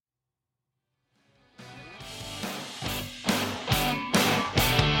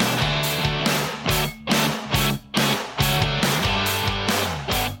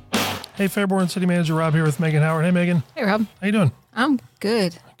Hey, Fairborn City Manager Rob here with Megan Howard. Hey, Megan. Hey, Rob. How you doing? I'm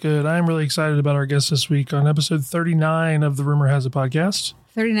good. Good. I'm really excited about our guest this week on episode 39 of the Rumor Has It podcast.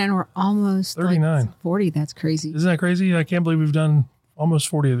 39. We're almost 39. Like 40. That's crazy. Isn't that crazy? I can't believe we've done almost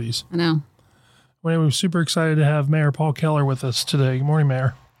 40 of these. I know. Well, we're super excited to have Mayor Paul Keller with us today. Good morning,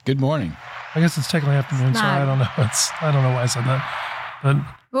 Mayor. Good morning. I guess it's technically afternoon, so I don't know. I don't know why I said that. But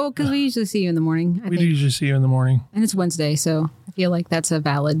well, because we usually see you in the morning. We do usually see you in the morning. And it's Wednesday, so I feel like that's a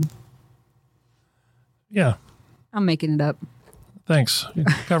valid. Yeah. I'm making it up. Thanks. You're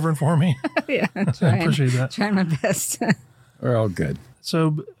covering for me. Yeah. I appreciate that. Trying my best. We're all good.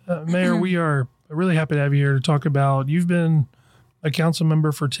 So, Mayor, we are really happy to have you here to talk about, you've been a council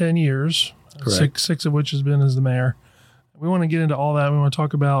member for 10 years, six of which has been as the mayor. We want to get into all that. We want to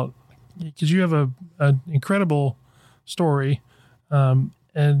talk about, because you have an incredible story, and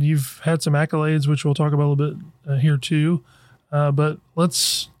you've had some accolades, which we'll talk about a little bit here too. But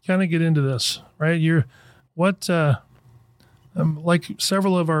let's kind of get into this, right? Like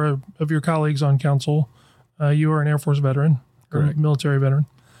several of your colleagues on council, you are an Air Force veteran, or military veteran.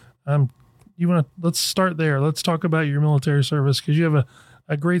 Let's start there. Let's talk about your military service, because you have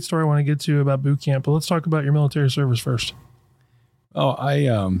a great story I want to get to about boot camp. But let's talk about your military service first. Oh, I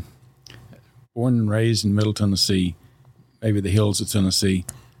born and raised in Middle Tennessee, maybe the hills of Tennessee.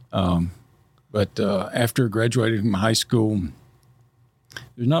 But after graduating from high school,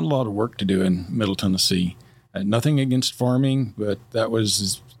 there's not a lot of work to do in Middle Tennessee. Nothing against farming, but that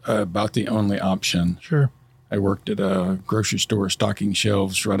was about the only option. Sure. I worked at a grocery store stocking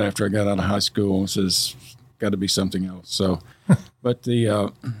shelves right after I got out of high school. So it's got to be something else. So, but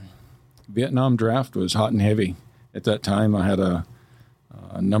the Vietnam draft was hot and heavy at that time. I had a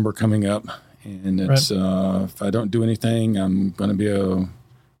number coming up, and it's if I don't do anything, I'm going to be a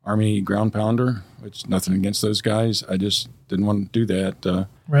Army ground pounder, which nothing against those guys. I just didn't want to do that.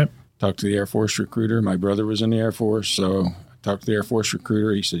 Talked to the Air Force recruiter. My brother was in the Air Force, so I talked to the Air Force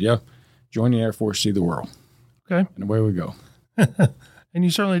recruiter. He said, yeah, join the Air Force, see the world. Okay. And away we go. And you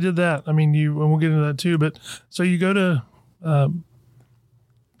certainly did that. I mean, and we'll get into that too. But so you go to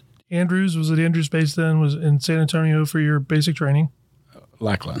Andrews. Was it Andrews Base then? Was in San Antonio for your basic training?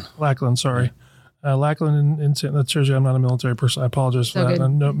 Lackland, sorry. Lackland in San. That shows you I'm not a military person. I apologize for that.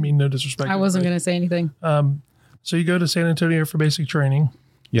 No disrespect. I wasn't going to say anything. So you go to San Antonio for basic training.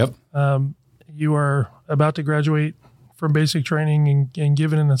 Yep. You are about to graduate from basic training and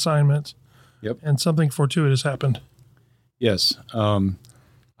given an assignment. Yep. And something fortuitous happened. Yes.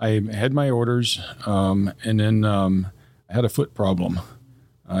 I had my orders, and then I had a foot problem.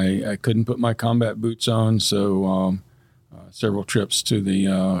 I couldn't put my combat boots on, so several trips to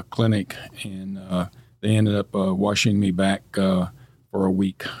the clinic, and they ended up washing me back for a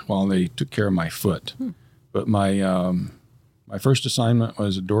week while they took care of my foot. But my first assignment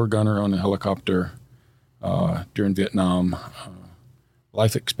was a door gunner on a helicopter during Vietnam.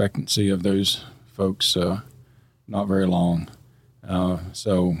 Life expectancy of those folks, not very long.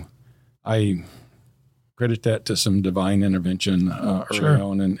 So I credit that to some divine intervention early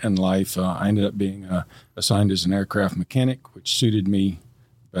on in life. I ended up being assigned as an aircraft mechanic, which suited me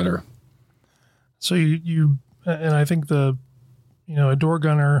better. So you and I think a door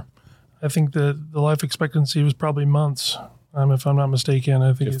gunner, I think the life expectancy was probably months, if I'm not mistaken.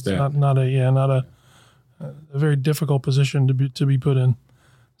 I think it's not a very difficult position to be put in.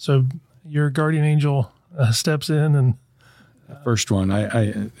 So your guardian angel steps in, and first one,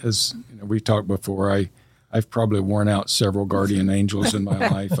 I as we talked before, I've probably worn out several guardian angels in my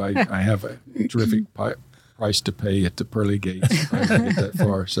life. I have a terrific price to pay at the pearly gates if I get that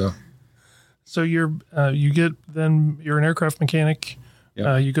far. So you're you're an aircraft mechanic.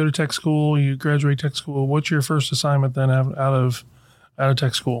 Yep. You go to tech school. You graduate tech school. What's your first assignment then out of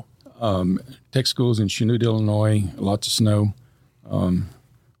tech school? Tech school is in Chanute, Illinois. Lots of snow. One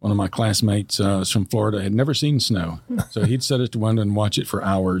of my classmates is from Florida, had never seen snow. So he'd sit at the window and watch it for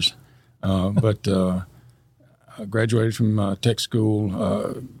hours. But I graduated from tech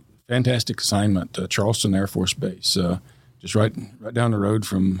school. Fantastic assignment, Charleston Air Force Base, just right down the road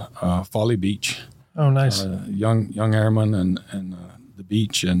from Folly Beach. Oh, nice. Young airmen and the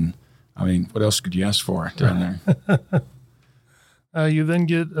beach. And, I mean, what else could you ask for down there? You then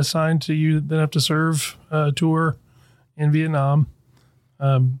get assigned you then have to serve a tour in Vietnam.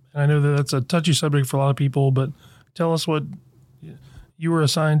 I know that's a touchy subject for a lot of people, but tell us what you were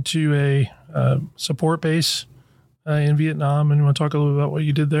assigned to a support base in Vietnam, and you want to talk a little bit about what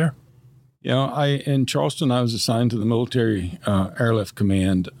you did there? In Charleston, I was assigned to the Military Airlift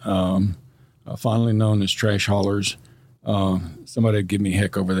Command, fondly known as trash haulers. Somebody would give me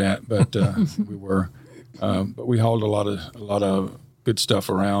heck over that, but we were. But we hauled a lot of good stuff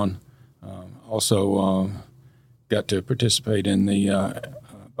around. Also got to participate in the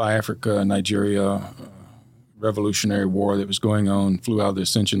Biafrika, Nigeria Revolutionary War that was going on, flew out of the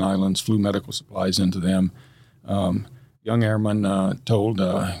Ascension Islands, flew medical supplies into them. Young airman told,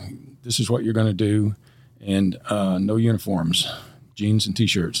 this is what you're going to do, and no uniforms, jeans and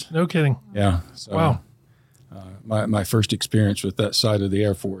T-shirts. No kidding. Yeah. So, wow. My first experience with that side of the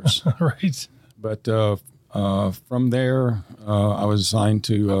Air Force. Right. But from there, I was assigned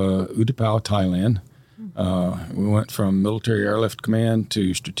to Utapao, Thailand. We went from Military Airlift Command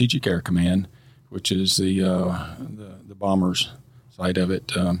to Strategic Air Command, which is the bombers side of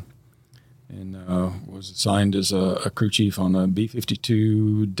it, and was assigned as a crew chief on a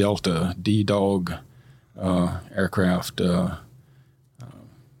B-52 Delta D-Dog aircraft.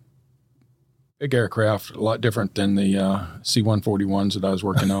 Big aircraft, a lot different than the C-141s that I was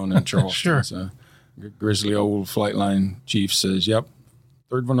working on in Charleston. Sure. So, grizzly old flight line chief says, yep,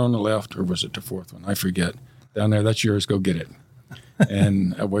 third one on the left, or was it the fourth one? I forget. Down there, that's yours, go get it.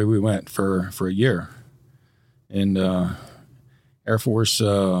 And away we went for a year. And Air Force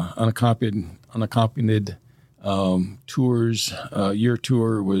unaccompanied tours, year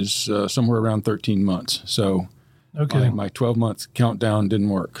tour was somewhere around 13 months. So Okay. my 12-month countdown didn't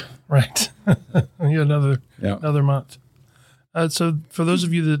work. Right. Another month. So for those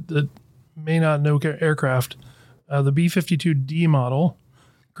of you that may not know aircraft, the B-52D model,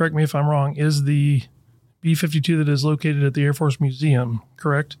 correct me if I'm wrong, is the B-52 that is located at the Air Force Museum,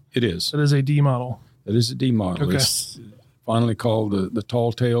 correct? It is. That is a D model. It is a D model. Okay. It's finally called the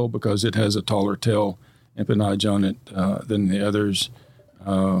tall tail because it has a taller tail empennage on it than the others.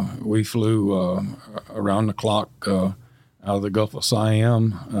 We flew around the clock out of the Gulf of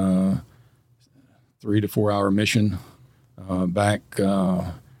Siam, 3 to 4 hour mission, back,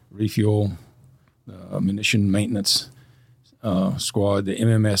 refuel, munition maintenance squad. The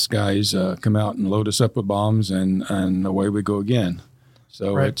MMS guys come out and load us up with bombs, and away we go again.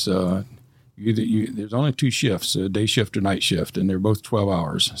 So right. it's there's only 2 shifts, a day shift or night shift, and they're both 12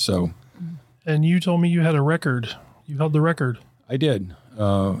 hours. So, and you told me you had a record. You held the record. I did.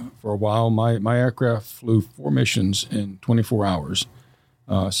 For a while, my aircraft flew 4 missions in 24 hours.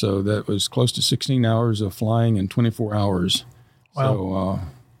 So that was close to 16 hours of flying in 24 hours. Wow. So,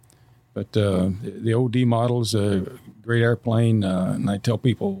 but the old D model is a great airplane, and I tell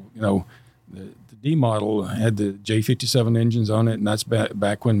people, the D model had the J57 engines on it, and that's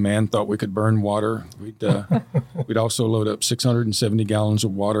back when man thought we could burn water. We'd also load up 670 gallons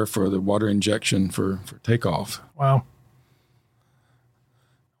of water for the water injection for takeoff. Wow.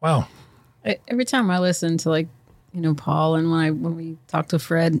 Wow. Every time I listen to Paul, and when we talk to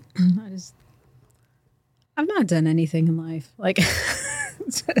Fred, I've not done anything in life.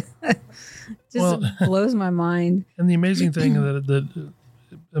 Blows my mind. And the amazing thing that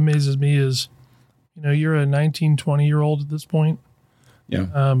amazes me is, you're a 19, 20-year-old at this point.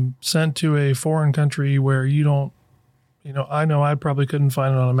 Yeah. Sent to a foreign country where you don't, I know I probably couldn't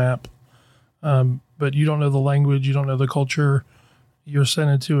find it on a map. But you don't know the language, you don't know the culture. You're sent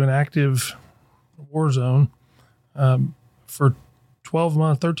into an active war zone for 12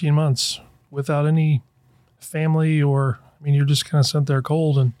 months, 13 months without any family you're just kind of sent there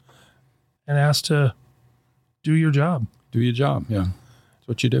cold and asked to do your job. Do your job, yeah. That's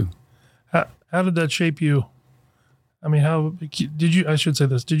what you do. How did that shape you? How did you, I should say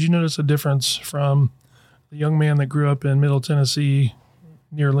this, did you notice a difference from the young man that grew up in Middle Tennessee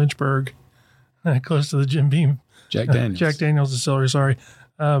near Lynchburg, close to the Jim Beam? Jack Daniels Distillery, sorry.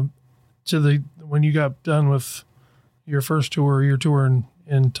 To when you got done with your first tour, your tour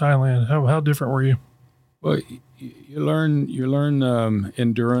in Thailand, how different were you? Well, you learn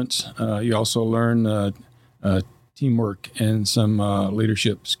endurance. You also learn teamwork and some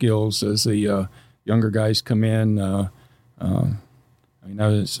leadership skills as the younger guys come in. I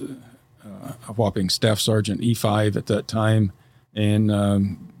was a whopping Staff Sergeant E5 at that time,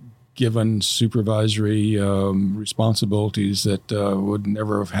 and given supervisory responsibilities that would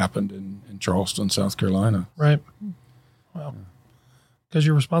never have happened in Charleston, South Carolina. Right. Wow. Because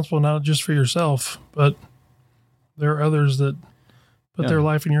you're responsible not just for yourself, but there are others that put their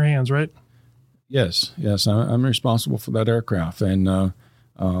life in your hands, right? Yes. I'm responsible for that aircraft. And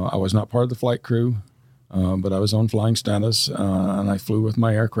I was not part of the flight crew, but I was on flying status, and I flew with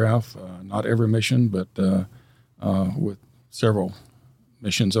my aircraft, not every mission, but with several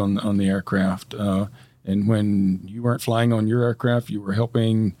missions on the aircraft. And when you weren't flying on your aircraft, you were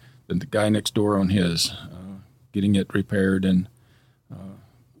helping the guy next door on his, getting it repaired and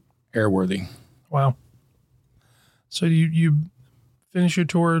airworthy. Wow. So you finish your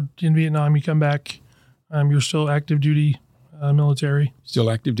tour in Vietnam, you come back, you're still active duty military. Still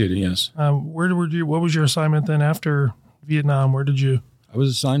active duty, yes. Where were you? What was your assignment then after Vietnam? Where did you? I was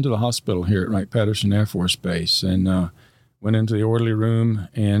assigned to the hospital here at Wright-Patterson Air Force Base, and went into the orderly room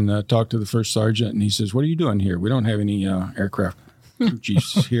and talked to the first sergeant, and he says, "What are you doing here? We don't have any aircraft crew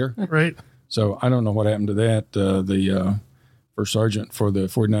chiefs here." Right. So I don't know what happened to that. The first sergeant for the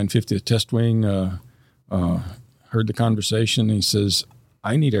 4950th Test Wing heard the conversation. And he says,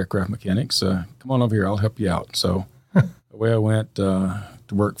 "I need aircraft mechanics. Come on over here. I'll help you out." So away I went to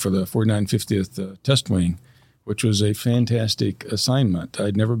work for the 4950th Test Wing, which was a fantastic assignment.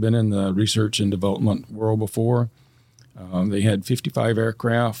 I'd never been in the research and development world before. They had 55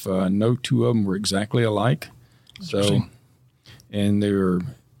 aircraft. No two of them were exactly alike. So, and they were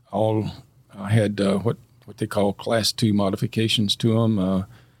all had what they call Class 2 modifications to them.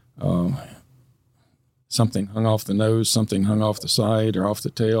 Something hung off the nose, something hung off the side or off the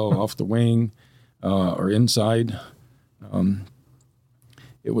tail, off the wing, or inside.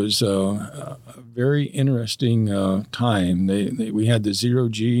 It was a very interesting time. We had the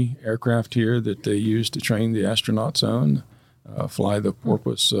 0G aircraft here that they used to train the astronauts on, fly the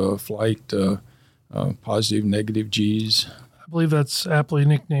porpoise flight, positive, negative Gs. I believe that's aptly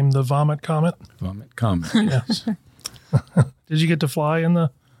nicknamed the Vomit Comet. Vomit Comet. Yes. Did you get to fly in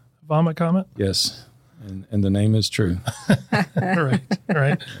the Vomit Comet? Yes, and the name is true. All right.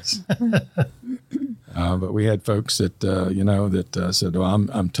 Yes. But we had folks that said, "Well,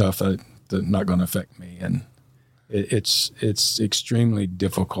 I'm tough. That's not going to affect me," and it's extremely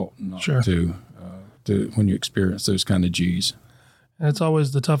difficult not to when you experience those kind of Gs. And it's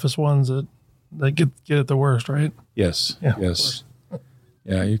always the toughest ones that get it the worst, right? Yes. Yeah, Yes.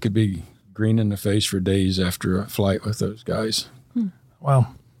 Yeah, you could be green in the face for days after a flight with those guys.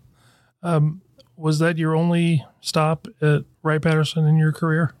 Wow. Was that your only stop at Wright-Patterson in your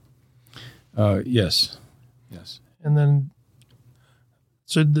career? Yes. And then,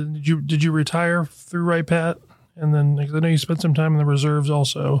 so did you retire through Wright-Pat? And then, because I know you spent some time in the reserves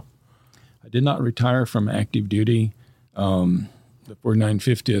also. I did not retire from active duty. The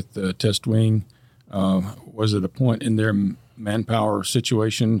 4950th Test Wing was at a point in their manpower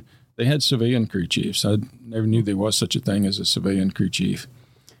situation. They had civilian crew chiefs. I never knew there was such a thing as a civilian crew chief.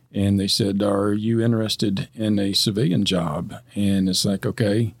 And they said, "Are you interested in a civilian job?" And it's like,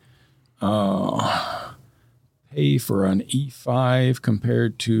 okay, pay for an E5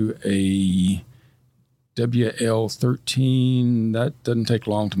 compared to a WL-13, that doesn't take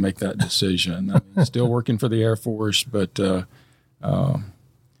long to make that decision. I mean, still working for the Air Force, but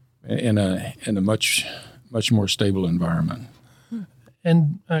in a much more stable environment.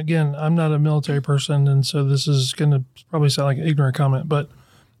 And again, I'm not a military person, and so this is going to probably sound like an ignorant comment, but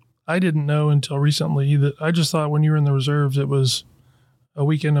I didn't know until recently that I just thought when you were in the reserves, it was a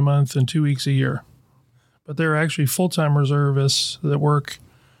weekend a month and 2 weeks a year. But there are actually full-time reservists that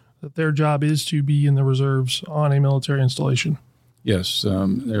their job is to be in the reserves on a military installation. Yes,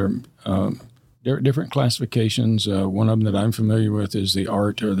 there are different classifications. One of them that I'm familiar with is the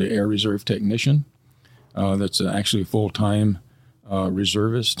ART, or the Air Reserve Technician. That's actually a full-time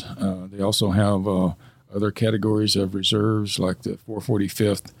reservist. They also have other categories of reserves, like the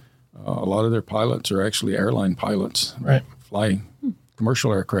 445th. A lot of their pilots are actually airline pilots. Right. Fly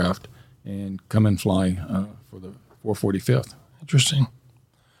commercial aircraft and come and fly for the 445th. Interesting.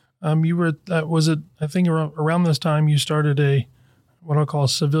 You were I think around this time you started what I'll call a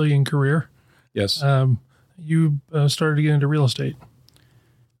civilian career. Yes. You started to get into real estate.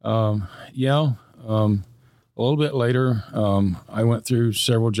 Yeah. A little bit later, I went through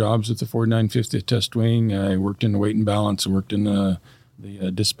several jobs at the 4950th Test Wing. I worked in the weight and balance. I worked in the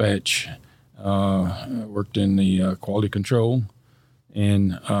dispatch. Worked in the quality control.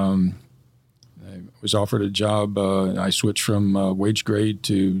 And I was offered a job. I switched from wage grade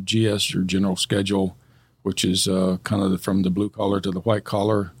to GS, or general schedule, which is kind of from the blue collar to the white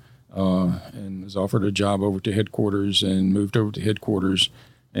collar, and was offered a job over to headquarters and moved over to headquarters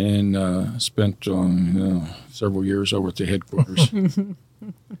and spent several years over at the headquarters.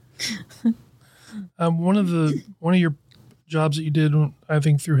 One of your jobs that you did, I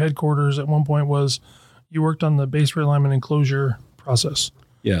think, through headquarters at one point was you worked on the base realignment enclosure process.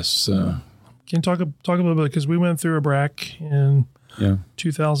 Yes. Can you talk a little bit, because we went through a BRAC in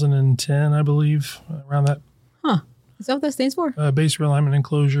 2010, I believe, around that. Huh. Is that what that stands for? Base realignment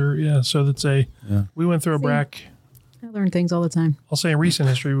enclosure. Yeah. So that's we went through a BRAC. I learn things all the time. I'll say in recent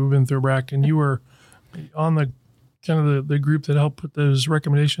history, we've been through a BRAC, and you were on the kind of the group that helped put those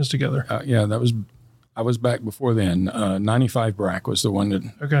recommendations together. I was back before then. 95 BRAC was the one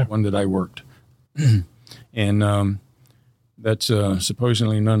that I worked. And that's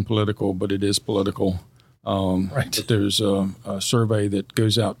supposedly non-political, but it is political. Right. But there's a survey that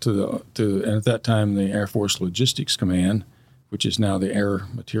goes out and at that time the Air Force Logistics Command, which is now the Air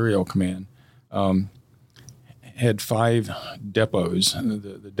Material Command, had 5 depots.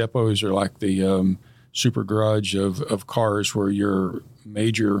 The depots are like the super garage of cars where your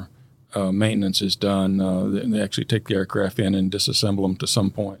major maintenance is done. They actually take the aircraft in and disassemble them to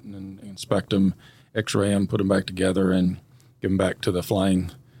some point and inspect them, X-ray them, put them back together, and give them back to the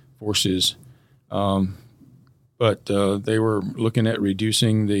flying forces. But they were looking at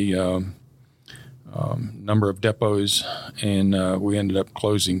reducing the number of depots, and we ended up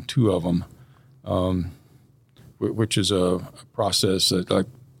closing 2 of them, which is a process that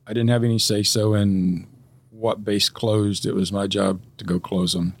I didn't have any say-so in what base closed. It was my job to go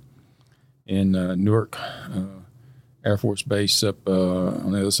close them. In Newark Air Force Base up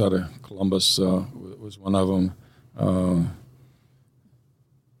on the other side of Columbus was one of them.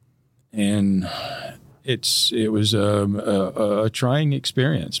 And it was a trying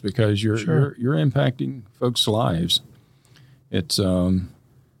experience because you're impacting folks' lives. It's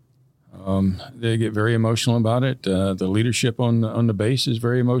they get very emotional about it. The leadership on the base is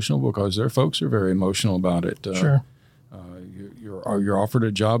very emotional because their folks are very emotional about it. You're offered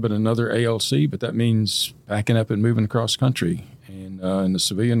a job at another ALC, but that means packing up and moving across country. And in the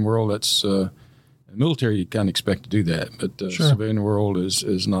civilian world, that's in the military you kind of expect to do that, but the civilian world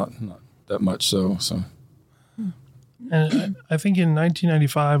is not that much so. And I think in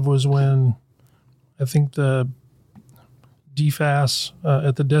 1995 was when I think the DFAS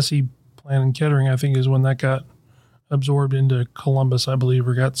at the DESI plant in Kettering, I think is when that got absorbed into Columbus, I believe,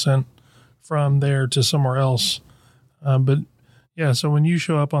 or got sent from there to somewhere else. But yeah, so when you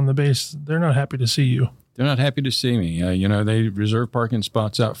show up on the base, they're not happy to see you. They're not happy to see me. They reserve parking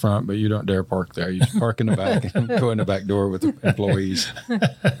spots out front, but you don't dare park there. You just park in the back and go in the back door with the employees.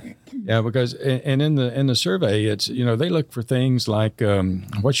 Yeah, because and in the survey, it's they look for things like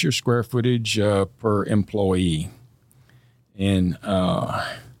what's your square footage per employee, and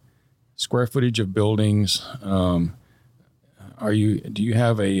square footage of buildings. Do you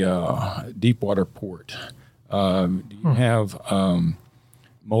have a deep water port? Do you have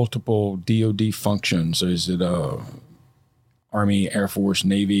multiple DoD functions? Is it Army, Air Force,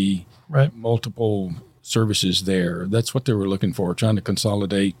 Navy? Right. Multiple services there. That's what they were looking for, trying to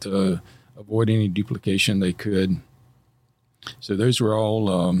consolidate, avoid any duplication they could. So those were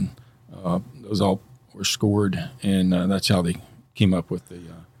all were scored, and that's how they came up with the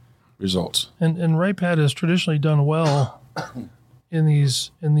results. And RIPAD has traditionally done well in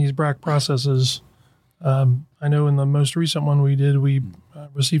these BRAC processes. I know in the most recent one we did, we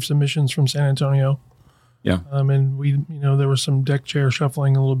received submissions from San Antonio. Yeah. And we, there was some deck chair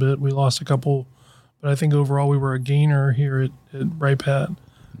shuffling a little bit. We lost a couple, but I think overall we were a gainer here at RIPAD.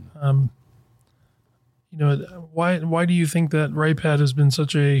 Why do you think that RIPAD has been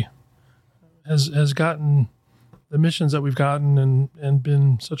has gotten the missions that we've gotten and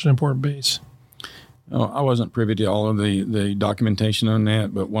been such an important base? Oh, I wasn't privy to all of the documentation on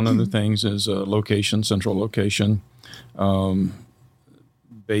that, but one of the things is location, central location,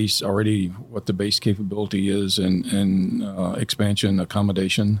 base already, what the base capability is, and expansion,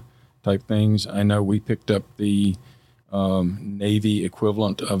 accommodation type things. I know we picked up the Navy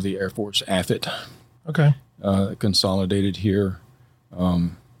equivalent of the Air Force AFIT. Okay. Consolidated here.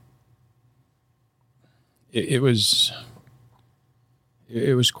 It was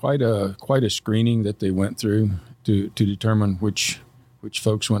quite a screening that they went through to determine which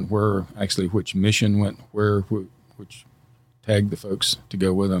folks went where, actually which mission went where, which tagged the folks to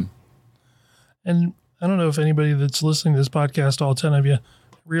go with them. And I don't know if anybody that's listening to this podcast, all 10 of you,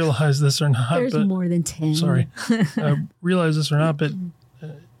 realize this or not. There's more than 10. Sorry. Realize this or not, but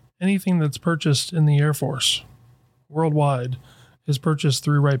anything that's purchased in the Air Force worldwide is purchased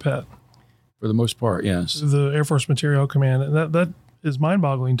through RIPAD. For the most part, yes. The Air Force Material Command. And that is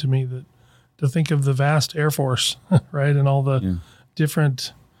mind-boggling to me, that to think of the vast Air Force, right, and all the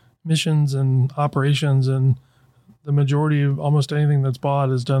different missions and operations, and the majority of almost anything that's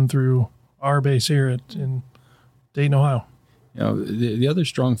bought is done through our base here in Dayton, Ohio. The other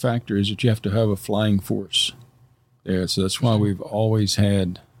strong factor is that you have to have a flying force there. So that's why we've always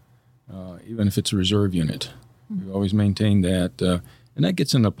had, even if it's a reserve unit, we've always maintained that. And that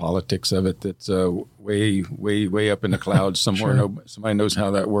gets into politics of it. That's way, way, way up in the clouds somewhere. Sure. Somebody knows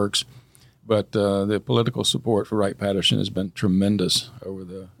how that works. But the political support for Wright-Patterson has been tremendous over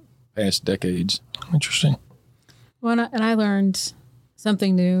the past decades. Interesting. Well, and I learned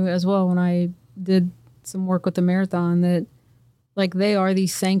something new as well when I did some work with the marathon, that like they are the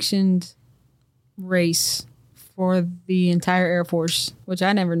sanctioned race for the entire Air Force, which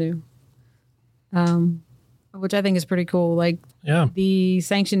I never knew. which I think is pretty cool. Like, the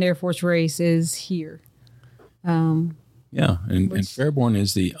sanctioned Air Force race is here. And Fairborn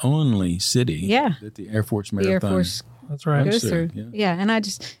is the only city that the Air Force Marathon that's right. goes through. Yeah. And I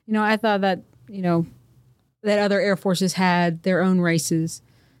just, I thought that, that other Air Forces had their own races.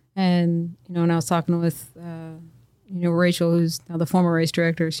 And, when I was talking with, Rachel, who's now the former race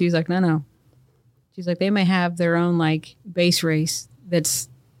director, she's like, no. She's like, they may have their own, like, base race that's,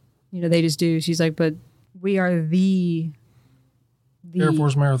 they just do. She's like, but we are the Air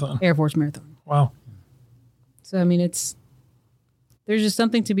Force Marathon. Air Force Marathon. Wow. So, I mean, there's just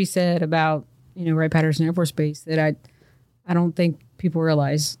something to be said about, Wright-Patterson Air Force Base that I don't think people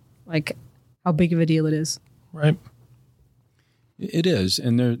realize, like, how big of a deal it is. Right. It is.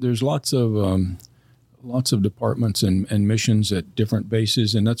 And there's lots of departments and missions at different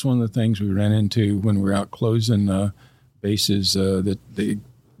bases. And that's one of the things we ran into when we were out closing bases that they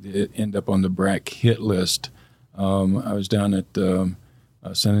end up on the BRAC hit list. I was down at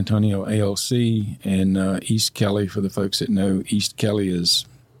San Antonio ALC and East Kelly. For the folks that know, East Kelly is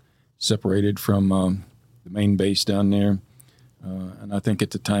separated from the main base down there. And I think at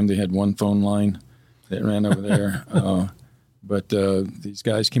the time they had one phone line that ran over there. But these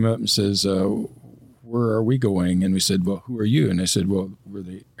guys came up and says, where are we going? And we said, well, who are you? And they said, well, we're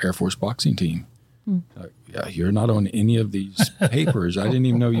the Air Force boxing team. Yeah, you're not on any of these papers. I didn't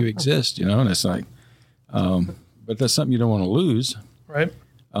even know you exist, And it's like, but that's something you don't want to lose. Right.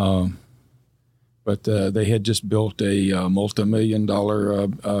 But they had just built a multi-million-dollar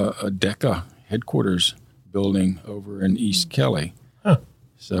DECA headquarters building over in East Kelly. Huh.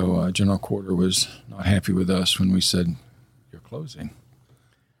 So General Quarter was not happy with us when we said, you're closing.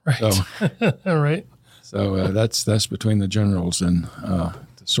 Right. So, all right. So that's between the generals and to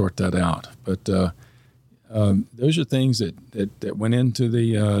sort that out. But those are things that went into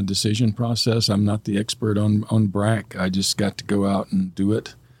the decision process. I'm not the expert on BRAC. I just got to go out and do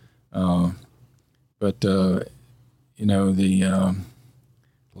it. But the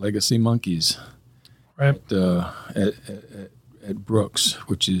Legacy Monkeys right. at Brooks,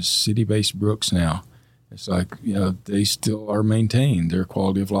 which is city-based Brooks now, it's like, they still are maintained. Their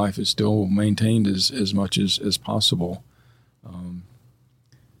quality of life is still maintained as much as possible.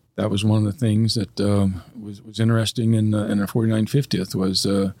 That was one of the things that was interesting in our 49th 50th was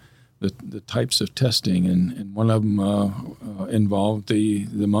the types of testing, and one of them involved the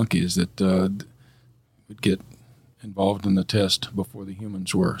monkeys that would get involved in the test before the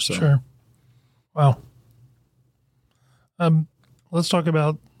humans were. So. Sure. Wow. Let's talk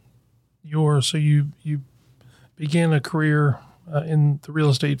about so you began a career in the real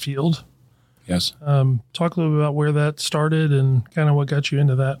estate field. Yes. Talk a little bit about where that started and kind of what got you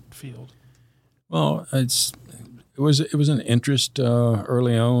into that field. Well, it was an interest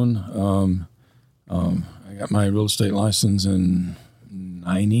early on. I got my real estate license in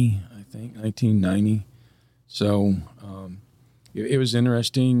 1990. So it was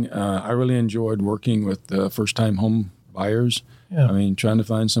interesting. I really enjoyed working with first-time home buyers. Yeah. I mean, trying to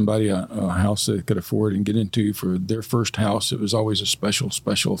find somebody a house that they could afford and get into for their first house. It was always a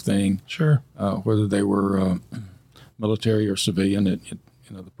special thing. Sure. Whether they were military or civilian,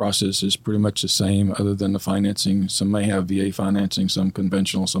 the process is pretty much the same, other than the financing. Some may have VA financing, some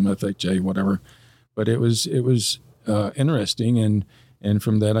conventional, some FHA, whatever. But it was interesting, and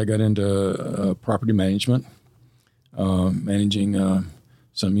from that I got into property management, managing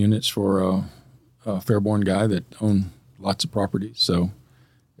some units for a Fairborn guy that owned lots of properties. So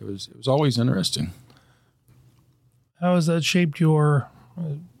it was always interesting. How has that shaped or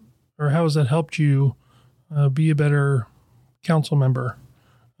how has that helped you be a better council member?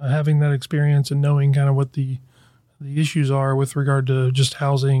 Having that experience and knowing kind of what the issues are with regard to just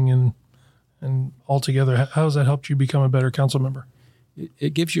housing and altogether, how has that helped you become a better council member?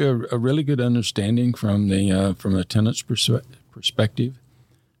 It gives you a really good understanding from the tenant's perspective.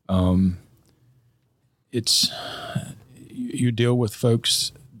 You deal with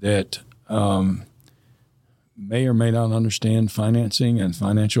folks that may or may not understand financing and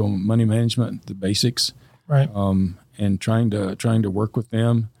financial money management, the basics, right? And trying to work with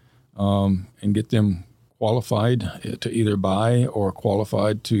them and get them qualified to either buy or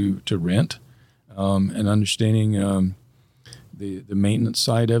qualified to rent, and understanding the maintenance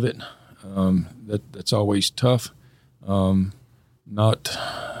side of it. That's always tough. Not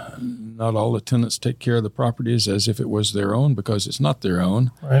all the tenants take care of the properties as if it was their own, because it's not their own.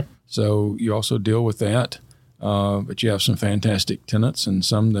 Right. So you also deal with that. But you have some fantastic tenants and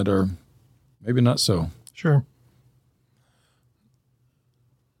some that are maybe not so. Sure.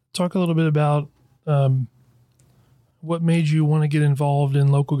 Talk a little bit about what made you want to get involved in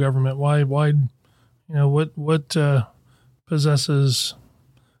local government. Why what possesses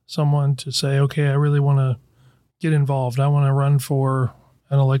someone to say, okay, I really want to get involved. I want to run for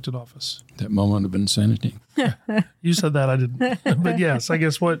an elected office. That moment of insanity. You said that, I didn't. But yes, I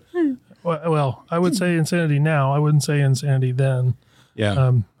guess well, I would say insanity now. I wouldn't say insanity then.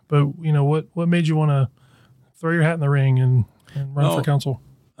 Yeah. But what made you want to throw your hat in the ring and run for council?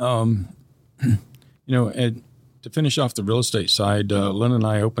 To finish off the real estate side, Lynn and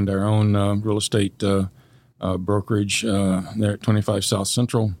I opened our own real estate brokerage there at 25 South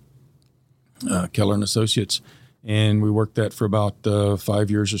Central, Keller and Associates. And we worked that for about 5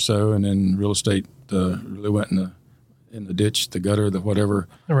 years or so, and then real estate really went in the ditch, the gutter, the whatever.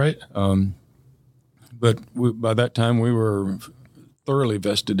 All right. But by that time, we were thoroughly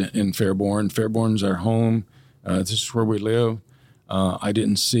vested in Fairborn. Fairborn's our home. This is where we live. I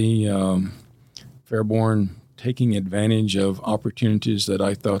didn't see Fairborn taking advantage of opportunities that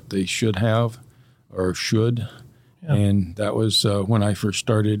I thought they should have or should. Yeah. And that was when I first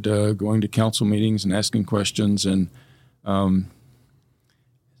started going to council meetings and asking questions and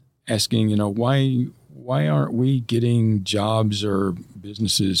asking, why aren't we getting jobs or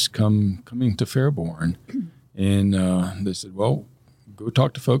businesses coming to Fairborn? And they said, well, go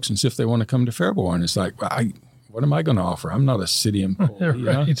talk to folks and see if they want to come to Fairborn. It's like, what am I going to offer? I'm not a city employee.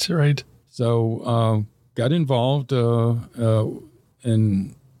 Right. So got involved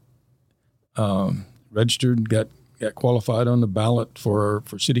and registered, got qualified on the ballot for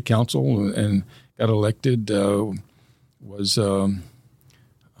city council and got elected, was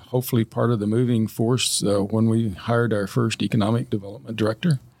hopefully part of the moving force when we hired our first economic development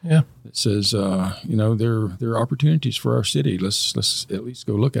director. Yeah. It says, there are opportunities for our city. Let's at least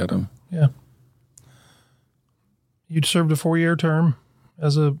go look at them. Yeah. You'd served a 4-year term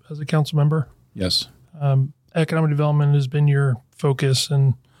as a council member. Yes. Economic development has been your focus,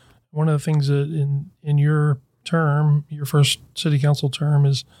 and one of the things that in your term, your first city council term,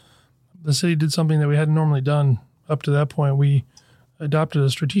 is the city did something that we hadn't normally done up to that point. We adopted a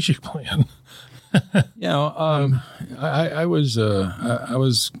strategic plan. I was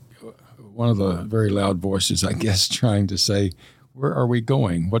one of the very loud voices, I guess, trying to say, where are we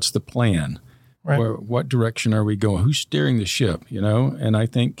going? What's the plan? Right. What direction are we going? Who's steering the ship? And I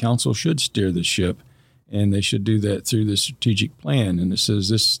think council should steer the ship, and they should do that through the strategic plan. And it says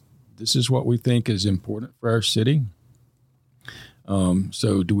this is what we think is important for our city.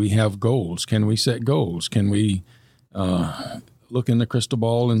 So do we have goals? Can we set goals? Can we look in the crystal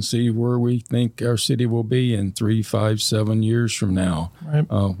ball and see where we think our city will be in 3, 5, 7 years from now? Right.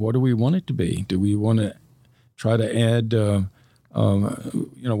 What do we want it to be? Do we want to try to add,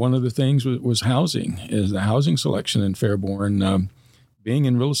 one of the things was housing, is the housing selection in Fairborn. Being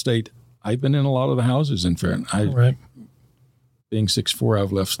in real estate, I've been in a lot of the houses in Fairborn. Right. Being 6'4",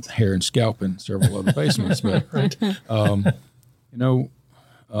 I've left hair and scalp in several other basements. But, right.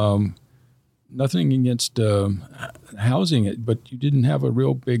 Nothing against housing, but you didn't have a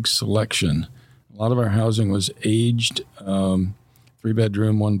real big selection. A lot of our housing was aged,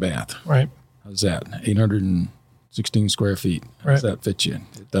 3-bedroom, 1 bath. Right. How's that? 816 square feet. How does that fit you?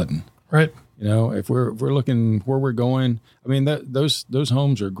 It doesn't. Right. If we're looking where we're going, I mean, those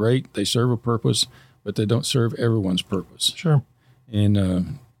homes are great. They serve a purpose, but they don't serve everyone's purpose. Sure.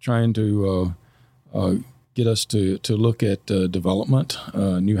 And trying to get us to look at development,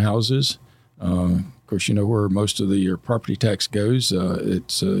 new houses. Of course, where most of your property tax goes.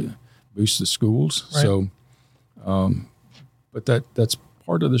 It's boosts the schools. Right. So, but that's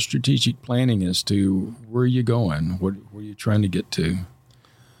part of the strategic planning as to where are you going, what are you trying to get to.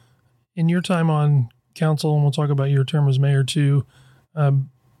 In your time on council, and we'll talk about your term as mayor too,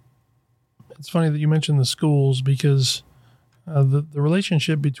 it's funny that you mentioned the schools, because the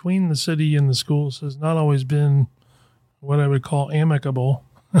relationship between the city and the schools has not always been what I would call amicable.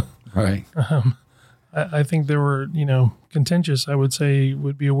 Right. I think there were, contentious, I would say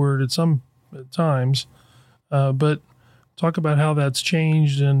would be a word at some times. But talk about how that's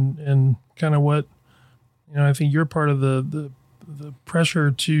changed and kind of what, I think you're part of the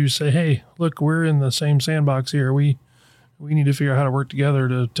pressure to say, hey, look, we're in the same sandbox here. We need to figure out how to work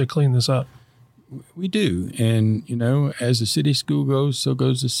together to clean this up. We do. And, as the city school goes, so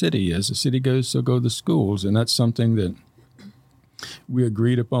goes the city. As the city goes, so go the schools. And that's something that we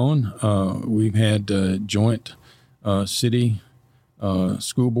agreed upon. We've had joint city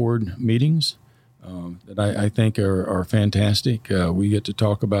school board meetings that I think are fantastic. We get to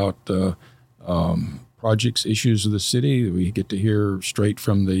talk about projects, issues of the city. We get to hear straight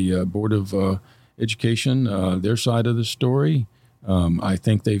from the Board of Education, their side of the story. I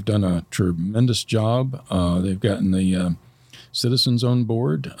think they've done a tremendous job. They've gotten the citizens on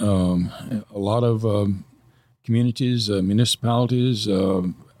board. A lot of communities, municipalities,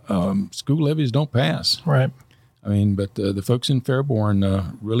 school levies don't pass. Right. I mean, but the folks in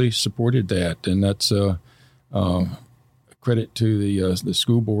Fairborn really supported that, and that's credit to the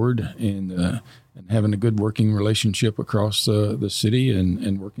school board and having a good working relationship across the city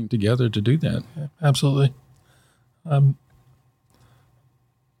and working together to do that. Yeah, absolutely.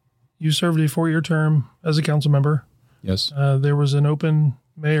 You served a 4-year term as a council member. Yes. There was an open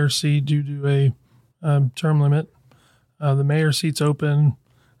mayor seat due to a term limit. The mayor seat's open.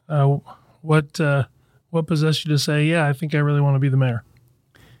 What possessed you to say, yeah, I think I really want to be the mayor?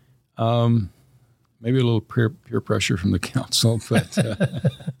 Maybe a little peer pressure from the council, but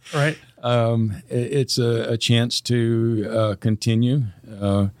right. It's a chance to continue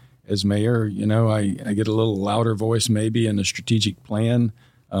as mayor. You know, I get a little louder voice maybe in the strategic plan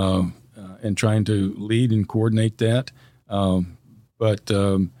and trying to lead and coordinate that. But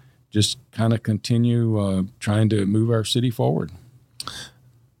just kind of continue trying to move our city forward.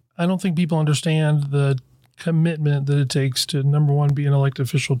 I don't think people understand the commitment that it takes to, number one, be an elected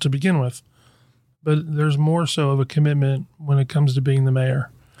official to begin with. But there's more so of a commitment when it comes to being the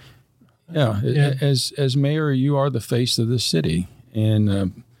mayor. Yeah. As mayor, you are the face of the city,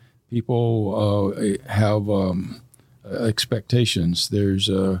 and people have expectations. There's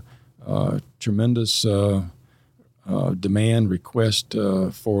a tremendous demand, request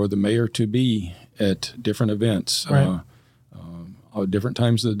for the mayor to be at different events, right. Different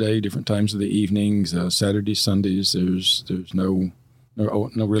times of the day, different times of the evenings, Saturdays, Sundays. There's no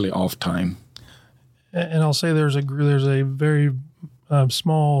really off time. And I'll say there's a very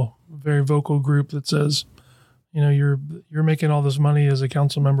small, very vocal group that says, you know, you're making all this money as a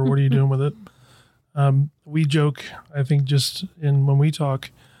council member. What are you doing with it? We joke, I think, just when we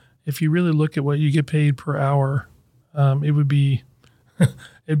talk, if you really look at what you get paid per hour, it would be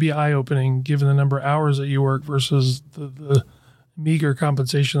it'd be eye opening given the number of hours that you work versus the meager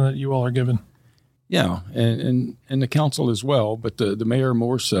compensation that you all are given. Yeah, and the council as well, but the mayor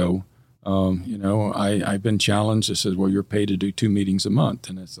more so. You know, I've been challenged. It says, well, you're paid to do 2 meetings a month.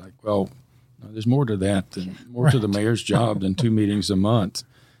 And it's like, well, no, there's more to that, more to the mayor's job than 2 meetings a month.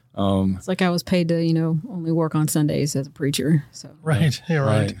 It's like I was paid to, you know, only work on Sundays as a preacher. So right. Yeah,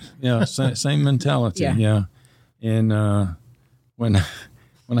 right. Yeah, same mentality. Yeah. And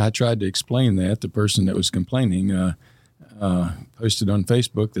when I tried to explain that, the person that was complaining posted on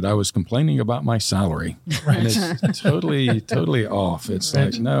Facebook that I was complaining about my salary. Right. And it's totally off. It's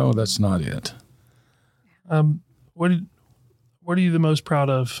right. Like, no, that's not it. What are you the most proud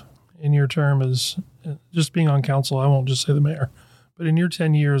of in your term as just being on council? I won't just say the mayor, but in your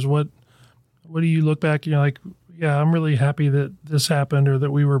 10 years, what do you look back and you're like, yeah, I'm really happy that this happened or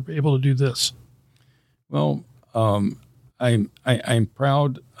that we were able to do this? Well, I'm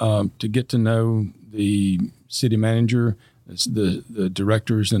proud to get to know the city manager, the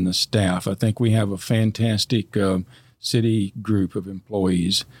directors, and the staff. I think we have a fantastic city group of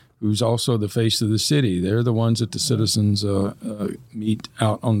employees who's also the face of the city. They're the ones that the citizens meet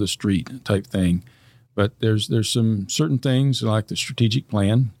out on the street type thing. But there's some certain things like the strategic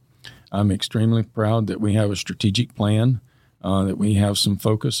plan. I'm extremely proud that we have a strategic plan, that we have some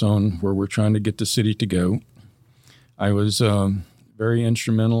focus on where we're trying to get the city to go. I was very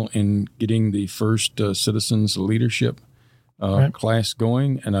instrumental in getting the first citizens leadership right. class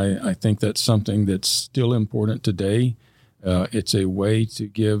going, and I think that's something that's still important today. It's a way to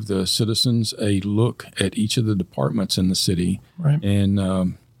give the citizens a look at each of the departments in the city. Right.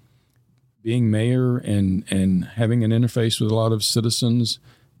 And being mayor and having an interface with a lot of citizens,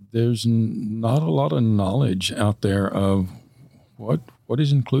 there's not a lot of knowledge out there of what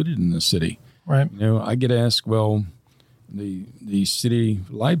is included in the city. Right. You know, I get asked, well, the city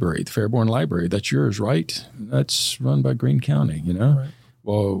library, the Fairborn Library, that's yours, right? That's run by Greene County, you know? Right.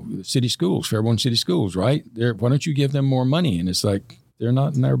 Well, the city schools, Fairborn City Schools, right? Why don't you give them more money? And it's like, they're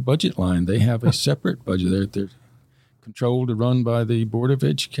not in our budget line. They have a separate budget. They're controlled and run by the Board of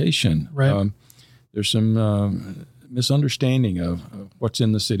Education. Right. There's some misunderstanding of what's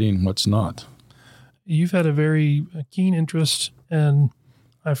in the city and what's not. You've had a very keen interest, and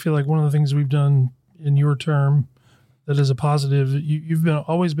I feel like one of the things we've done in your term that is a positive, you've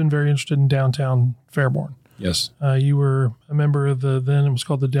always been very interested in downtown Fairborn. Yes. You were a member of then it was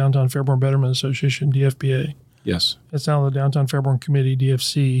called the Downtown Fairborn Betterment Association, DFBA. Yes. It's now the Downtown Fairborn Committee,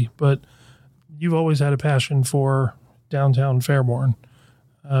 DFC, but you've always had a passion for downtown Fairborn.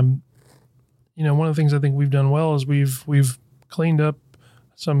 You know, one of the things I think we've done well is we've cleaned up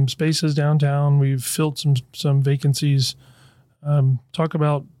some spaces downtown. We've filled some vacancies. Talk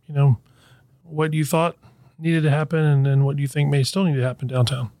about, you know, what you thought needed to happen, and what you think may still need to happen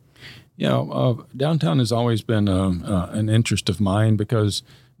downtown? Yeah, downtown has always been an interest of mine because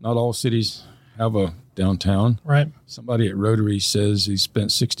not all cities have a downtown. Right. Somebody at Rotary says he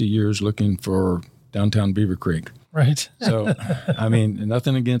spent 60 years looking for downtown Beaver Creek. Right. So, I mean,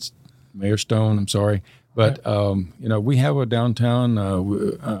 nothing against Mayor Stone, I'm sorry. But, we have a downtown.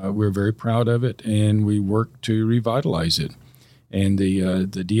 We're very proud of it, and we work to revitalize it. And the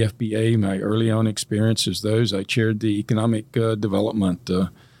DFBA, my early on experiences, those, I chaired the Economic Development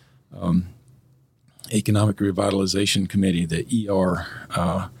Economic Revitalization Committee, the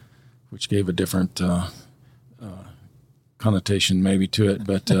ER, which gave a different connotation maybe to it,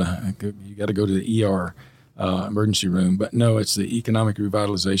 but you got to go to the ER emergency room. But no, it's the Economic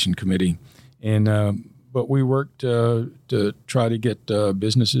Revitalization Committee. And but we worked to try to get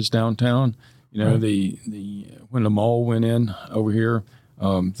businesses downtown. Right. When the mall went in over here,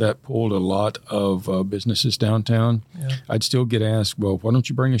 that pulled a lot of businesses downtown. Yeah. I'd still get asked, well, why don't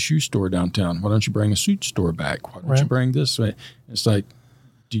you bring a shoe store downtown? Why don't you bring a suit store back? Why don't you bring this? It's like,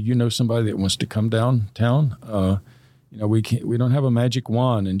 do you know somebody that wants to come downtown? We don't have a magic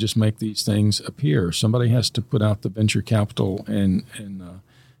wand and just make these things appear. Somebody has to put out the venture capital and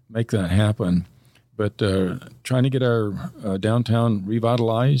make that happen. But trying to get our downtown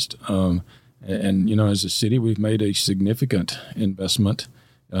revitalized, and as a city, we've made a significant investment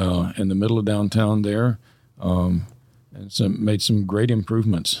in the middle of downtown there, and made some great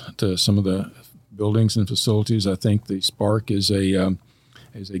improvements to some of the buildings and facilities. I think the Spark is a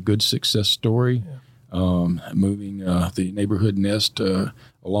good success story. Yeah. Moving the neighborhood nest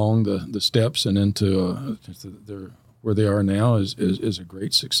along the steps and into where they are now is a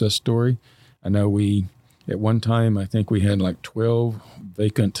great success story. I know at one time, I think we had like 12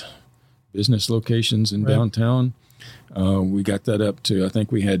 vacant business locations in downtown. We got that up to, I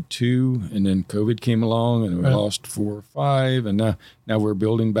think we had 2, and then COVID came along and we lost 4 or 5, and now we're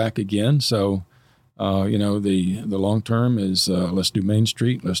building back again. So, the long term is let's do Main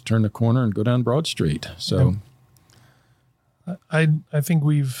Street, let's turn the corner and go down Broad Street. So, I think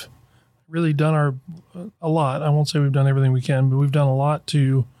we've really done a lot. I won't say we've done everything we can, but we've done a lot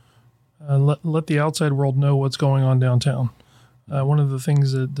to let the outside world know what's going on downtown. One of the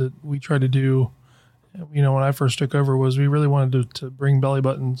things that we tried to do, when I first took over, was we really wanted to bring belly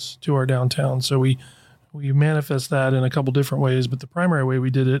buttons to our downtown. So we manifest that in a couple different ways, but the primary way we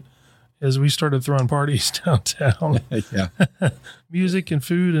did it is we started throwing parties downtown. Yeah. Music and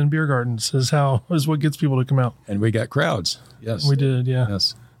food and beer gardens is what gets people to come out. And we got crowds. Yes. We did, yeah.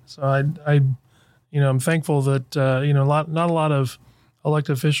 Yes. So I'm thankful that not a lot of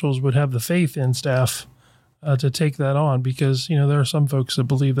elected officials would have the faith in staff to take that on, because there are some folks that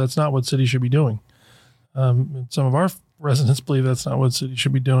believe that's not what cities should be doing. And some of our residents believe that's not what cities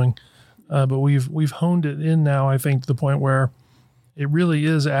should be doing. But we've honed it in now, I think, to the point where it really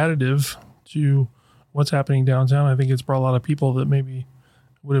is additive to what's happening downtown. I think it's brought a lot of people that maybe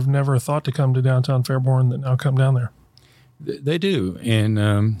would have never thought to come to downtown Fairborn that now come down there. They do, and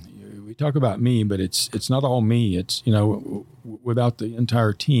we talk about me, but it's not all me. It's without the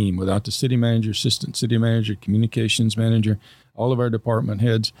entire team, without the city manager, assistant city manager, communications manager, all of our department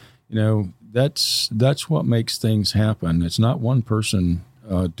heads. That's what makes things happen. It's not one person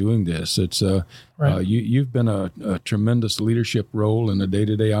doing this. It's you've been a tremendous leadership role in the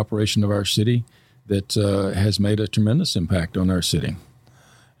day-to-day operation of our city that has made a tremendous impact on our city.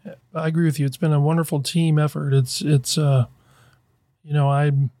 I agree with you. It's been a wonderful team effort. It's I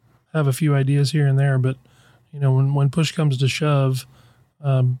have a few ideas here and there, but when push comes to shove,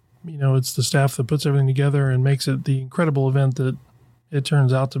 it's the staff that puts everything together and makes it the incredible event that it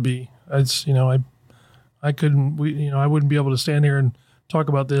turns out to be. It's I wouldn't be able to stand here and talk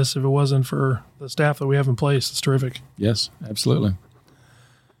about this if it wasn't for the staff that we have in place. It's terrific. Yes, absolutely.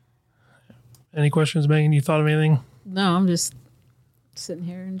 Any questions, Megan? You thought of anything? No, I'm just sitting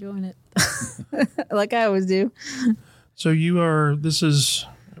here enjoying it like I always do. So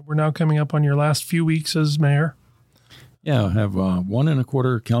we're now coming up on your last few weeks as mayor. Yeah, I have 1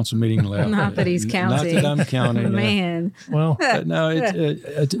 1/4 council meeting left. Not that he's counting. Not that I'm counting. Man. Well, no,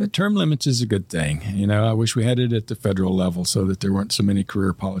 term limits is a good thing. I wish we had it at the federal level so that there weren't so many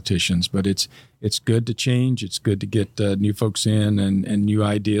career politicians. But it's good to change. It's good to get new folks in and new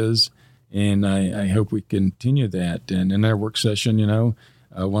ideas. And I hope we continue that. And in our work session,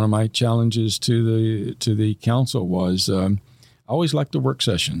 one of my challenges to the council was I always liked the work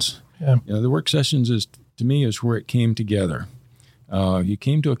sessions. Yeah. The work sessions to me is where it came together. You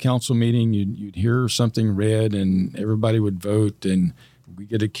came to a council meeting, you'd hear something read, and everybody would vote, and we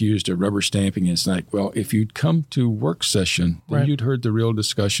get accused of rubber stamping. It's like, well, if you'd come to work session, then you'd heard the real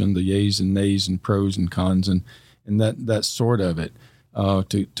discussion, the yays and nays and pros and cons and that sort of it.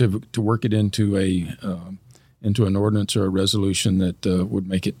 To work it into an ordinance or a resolution that would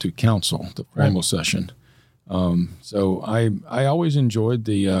make it to council, the formal session. So I always enjoyed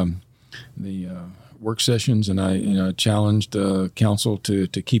the work sessions, and I challenged council to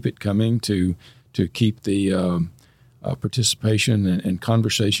keep it coming, to keep the participation and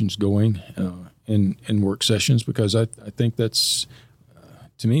conversations going in work sessions, because I think that's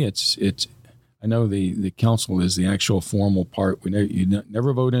to me it's. I know the council is the actual formal part. You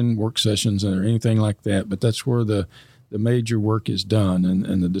never vote in work sessions or anything like that, but that's where the major work is done,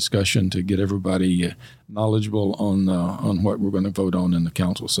 and the discussion to get everybody knowledgeable on what we're going to vote on in the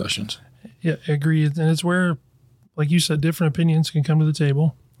council sessions. Yeah, agreed. And it's where, like you said, different opinions can come to the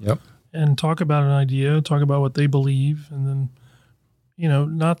table. Yep. And talk about an idea, talk about what they believe, and then,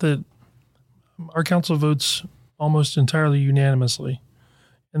 not that our council votes almost entirely unanimously,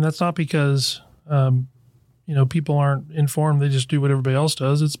 and that's not because people aren't informed. They just do what everybody else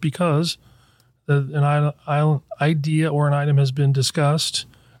does. It's because an idea or an item has been discussed.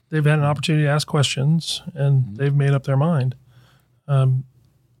 They've had an opportunity to ask questions, and they've made up their mind.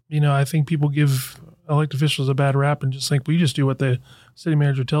 I think people give elected officials a bad rap and just think, we just do what the city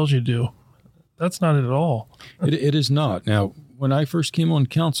manager tells you to do. That's not it at all. It is not. Now, when I first came on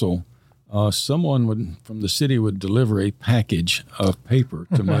council, someone from the city would deliver a package of paper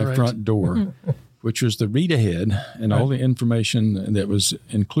to my front door, which was the read ahead and all the information that was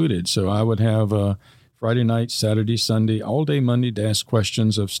included. So I would have Friday night, Saturday, Sunday, all day Monday to ask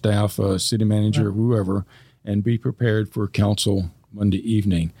questions of staff, city manager, whoever, and be prepared for council Monday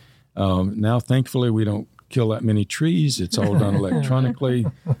evening. Now, thankfully, we don't kill that many trees. It's all done electronically.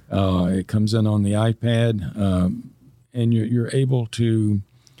 It comes in on the iPad, and you're able to,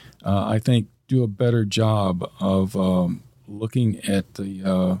 I think, do a better job of looking at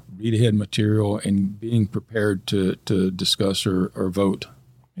the read-ahead material and being prepared to discuss or vote.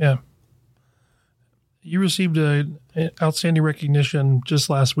 Yeah. You received an outstanding recognition just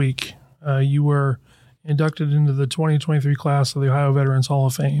last week. You were inducted into the 2023 class of the Ohio Veterans Hall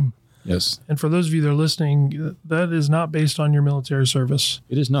of Fame. Yes. And for those of you that are listening, that is not based on your military service.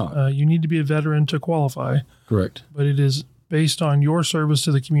 It is not. You need to be a veteran to qualify. Correct. But it is based on your service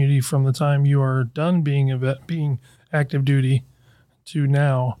to the community from the time you are done being being active duty to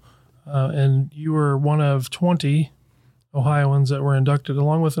now. And you were one of 20 Ohioans that were inducted,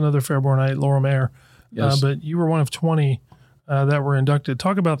 along with another Fairbornite, Laura Mayer. Yes. But you were one of 20 that were inducted.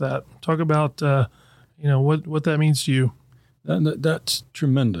 Talk about that. Talk about what that means to you. That's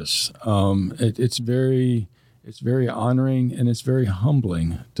tremendous. It's very honoring, and it's very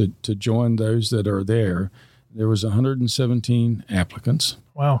humbling to join those that are there. There was 117 applicants.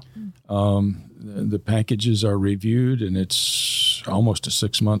 Wow. The packages are reviewed, and it's almost a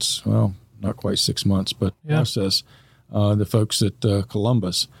 6 months, well, not quite 6 months, but process. The folks at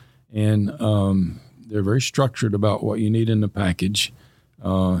Columbus, and they're very structured about what you need in the package.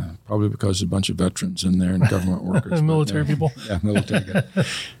 Probably because there's a bunch of veterans in there and government workers. Military people. Yeah, military guys.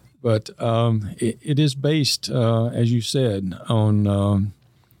 But it is based, as you said, on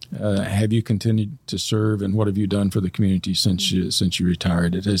have you continued to serve and what have you done for the community since you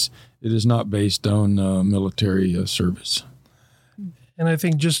retired. It is not based on military service. And I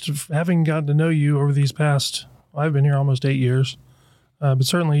think just having gotten to know you over these past, I've been here almost 8 years, but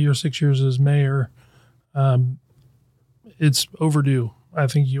certainly your 6 years as mayor, it's overdue. I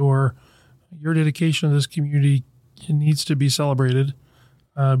think your dedication to this community needs to be celebrated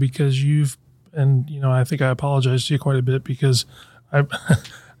because I think I apologize to you quite a bit because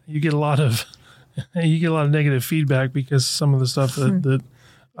you get a lot of negative feedback because some of the stuff that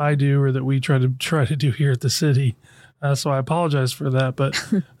I do or that we try to do here at the city. So I apologize for that, but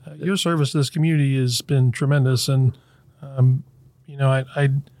your service to this community has been tremendous. And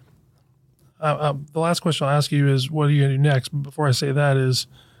the last question I'll ask you is, what are you going to do next? But before I say that is,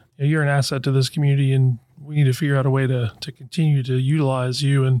 you're an asset to this community, and we need to figure out a way to continue to utilize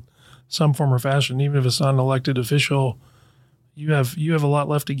you in some form or fashion, even if it's not an elected official. You have a lot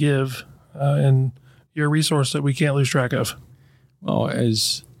left to give, and you're a resource that we can't lose track of. Well,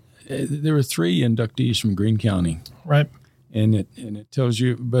 there were 3 inductees from Greene County, right? And it tells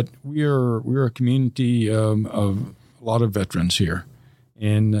you, but we're a community of a lot of veterans here.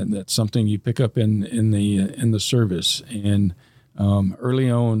 And that's something you pick up in the service. And early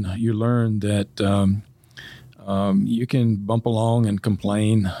on, you learn that you can bump along and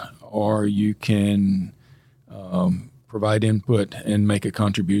complain, or you can provide input and make a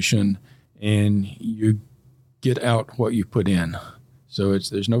contribution, and you get out what you put in. So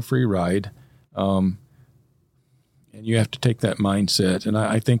there's no free ride. And you have to take that mindset. And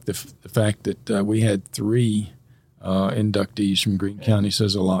I think the fact that we had 3 inductees from Greene County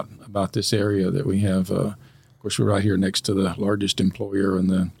says a lot about this area that we have. Of course, we're right here next to the largest employer in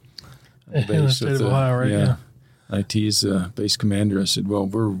the base. In the state of Ohio, right? Yeah. IT's base commander. I said, well,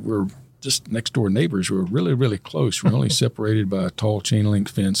 we're just next door neighbors. We're really, really close. We're only separated by a tall chain link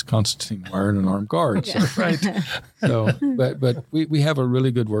fence, Constantine wire, and an armed guard. Yeah. So, right. So, but we have a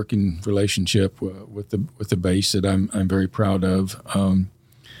really good working relationship with the base that I'm very proud of.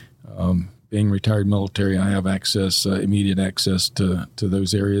 Being retired military, I have access, immediate access to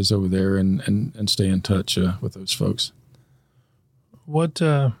those areas over there, and stay in touch with those folks. What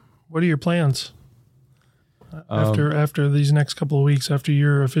are your plans after these next couple of weeks? After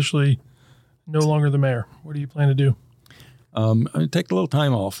you're officially no longer the mayor, what do you plan to do? I take a little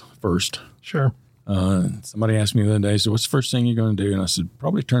time off first. Sure. Somebody asked me the other day, so what's the first thing you're going to do? And I said,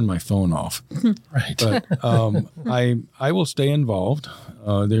 probably turn my phone off. Right. But I will stay involved.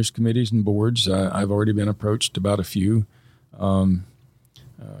 There's committees and boards. I've already been approached about a few. One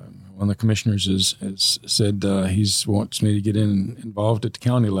of the commissioners has said he wants me to get involved at the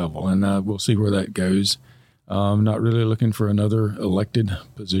county level, and we'll see where that goes. I'm not really looking for another elected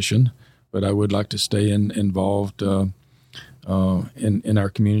position, but I would like to stay involved in our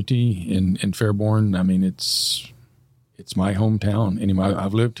community in Fairborn. I mean, it's my hometown. Anyway,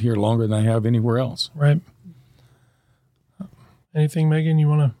 I've lived here longer than I have anywhere else. Right. Anything, Megan, you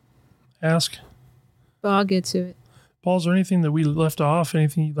want to ask? Well, I'll get to it. Paul, is there anything that we left off?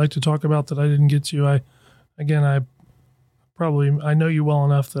 Anything you'd like to talk about that I didn't get to? I know you well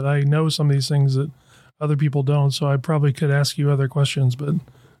enough that I know some of these things that other people don't, so I probably could ask you other questions, but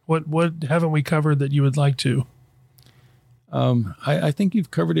what haven't we covered that you would like to? I think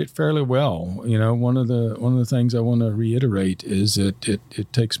you've covered it fairly well. You know, one of the things I want to reiterate is that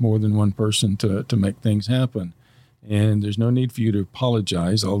it takes more than one person to make things happen. And there's no need for you to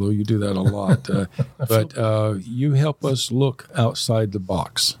apologize, although you do that a lot. But you help us look outside the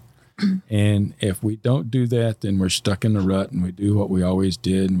box. And if we don't do that, then we're stuck in the rut and we do what we always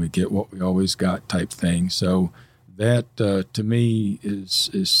did and we get what we always got type thing. So that, to me, is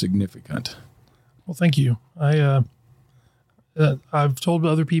significant. Well, thank you. I've told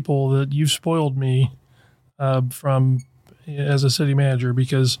other people that you've spoiled me as a city manager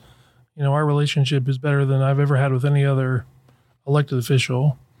because – you know, our relationship is better than I've ever had with any other elected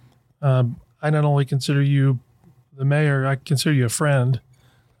official. I not only consider you the mayor, I consider you a friend.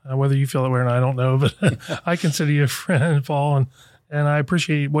 Whether you feel that way or not, I don't know, but I consider you a friend, Paul, and I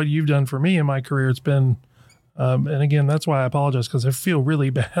appreciate what you've done for me in my career. It's been, and again, that's why I apologize, because I feel really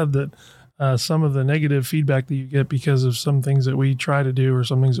bad that some of the negative feedback that you get because of some things that we try to do or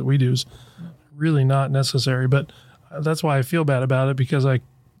some things that we do is really not necessary. But that's why I feel bad about it, because I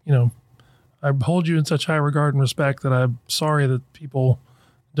hold you in such high regard and respect that I'm sorry that people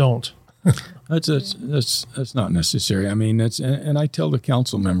don't. That's not necessary. I mean, and I tell the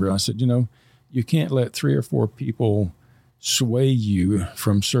council member, I said, you can't let 3 or 4 people sway you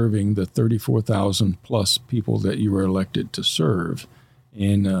from serving the 34,000 plus people that you were elected to serve.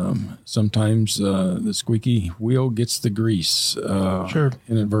 And sometimes the squeaky wheel gets the grease, sure,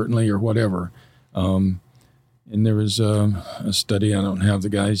 inadvertently or whatever. And there was a study, I don't have the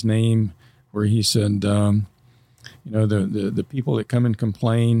guy's name, where he said, the people that come and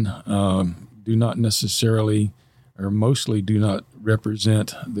complain do not necessarily, or mostly do not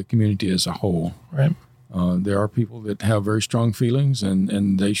represent the community as a whole. Right. There are people that have very strong feelings,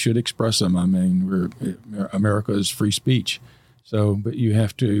 and they should express them. I mean, America is free speech. So, but you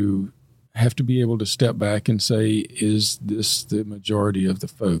have to be able to step back and say, is this the majority of the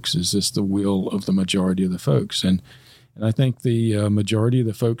folks? Is this the will of the majority of the folks? And I think the majority of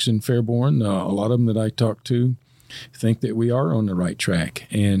the folks in Fairborn, a lot of them that I talk to, think that we are on the right track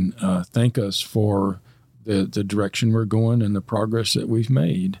and thank us for the direction we're going and the progress that we've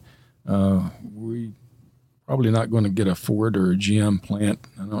made. We probably not going to get a Ford or a GM plant.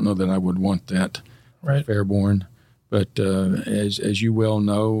 I don't know that I would want that right. for Fairborn. But as you well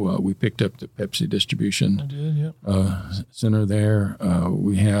know, we picked up the Pepsi distribution center there.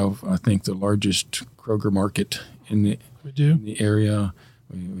 We have, I think, the largest Kroger market in the area.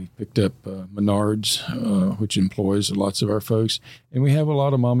 We picked up Menards, which employs lots of our folks. And we have a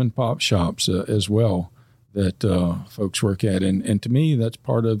lot of mom and pop shops as well that folks work at. And to me, that's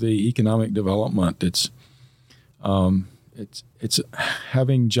part of the economic development. It's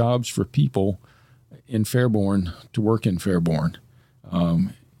having jobs for people in Fairborn to work in Fairborn.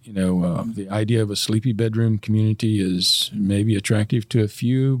 the idea of a sleepy bedroom community is maybe attractive to a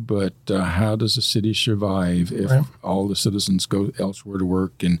few, but how does a city survive if all the citizens go elsewhere to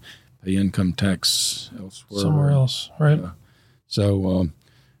work and pay income tax elsewhere? Somewhere else, right? So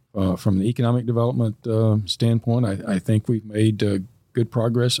from the economic development standpoint, I think we've made good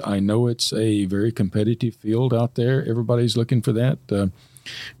progress. I know it's a very competitive field out there. Everybody's looking for that.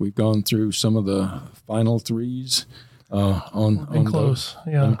 We've gone through some of the final threes on close.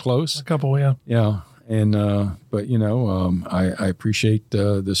 Close. A couple, yeah. Yeah. And, but, I appreciate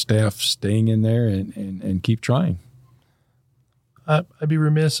the staff staying in there and keep trying. I'd be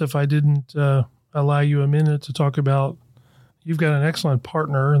remiss if I didn't allow you a minute to talk about, you've got an excellent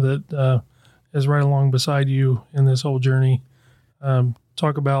partner that is right along beside you in this whole journey.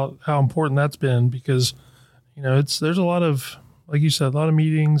 Talk about how important that's been, because, there's a lot of, like you said, a lot of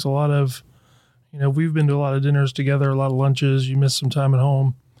meetings, a lot of, we've been to a lot of dinners together, a lot of lunches. You miss some time at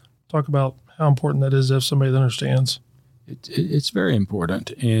home. Talk about how important that is if somebody that understands. It's very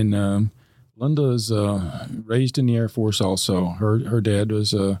important. And Linda is raised in the Air Force also. Her dad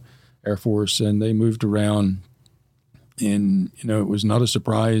was Air Force, and they moved around. And, it was not a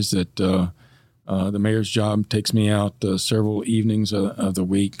surprise that the mayor's job takes me out several evenings of the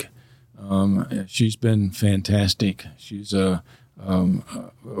week. She's been fantastic. She's a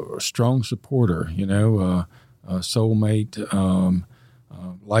strong supporter, a soulmate,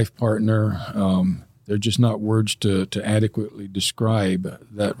 life partner. They're just not words to adequately describe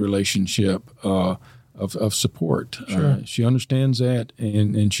that relationship of support. Sure. She understands that,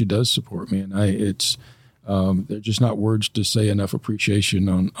 and she does support me. And they're just not words to say enough appreciation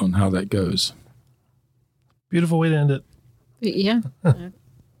on how that goes. Beautiful way to end it. Yeah.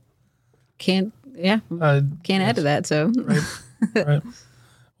 Can't add to that. So right.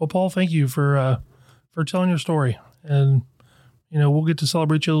 Well, Paul, thank you for telling your story, and we'll get to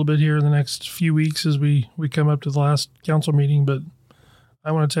celebrate you a little bit here in the next few weeks as we come up to the last council meeting. But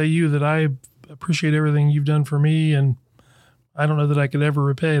I want to tell you that I appreciate everything you've done for me, and I don't know that I could ever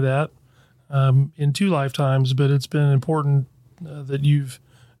repay that in 2 lifetimes. But it's been important that you've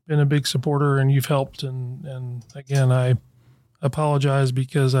been a big supporter and you've helped. And again, I apologize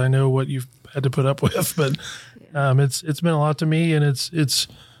because I know what you've had to put up with, but it's been a lot to me, and it's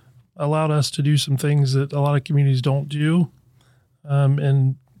allowed us to do some things that a lot of communities don't do.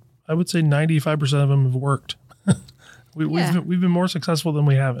 And I would say 95% of them have worked. We've been more successful than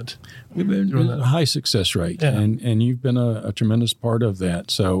we haven't. We've been a high success rate, and you've been a tremendous part of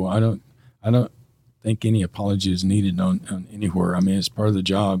that. So I don't think any apology is needed on anywhere. I mean, it's part of the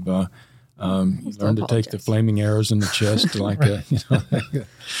job. You learn to take the flaming arrows in the chest like Right.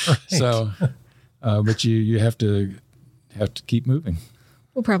 So, but you have to keep moving.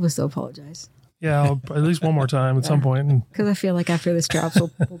 We'll probably still apologize. Yeah, at least one more time at some point. Because I feel like after this drops,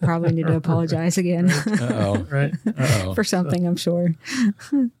 we'll probably need to apologize again. Right. For something, I'm sure.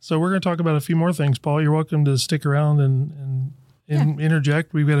 So we're going to talk about a few more things, Paul. You're welcome to stick around and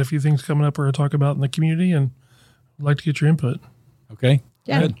interject. We've got a few things coming up we're going to talk about in the community, and I'd like to get your input. Okay.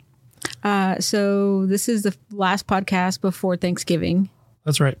 Yeah. So this is the last podcast before Thanksgiving.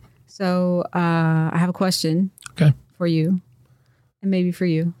 That's right. So I have a question for you, and maybe for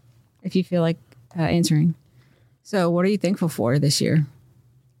you, if you feel like answering. So what are you thankful for this year?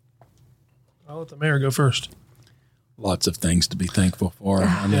 I'll let the mayor go first. Lots of things to be thankful for.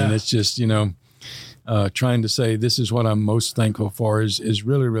 I mean, it's just, trying to say this is what I'm most thankful for is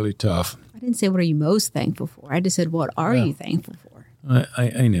really, really tough. I didn't say what are you most thankful for. I just said what are you thankful for?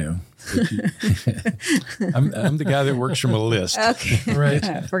 I know. I'm the guy that works from a list. Okay. Right.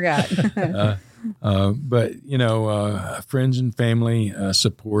 I forgot. But, friends and family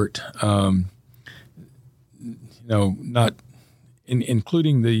support, not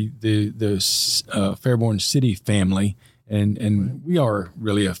including the Fairborn City family. And we are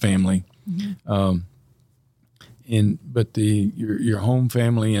really a family. Mm-hmm. But your home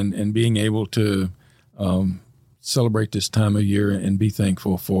family and being able to celebrate this time of year and be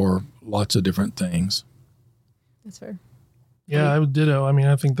thankful for lots of different things. That's fair. Yeah, I would ditto. I mean,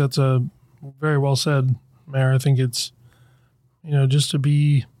 I think that's a very well said, Mayor. I think it's, just to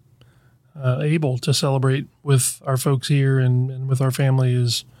be able to celebrate with our folks here and with our family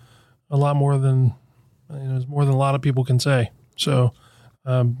is a lot more than, is more than a lot of people can say. So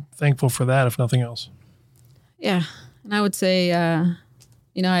thankful for that, if nothing else. Yeah. And I would say, I'm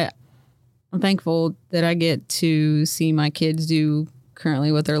thankful that I get to see my kids do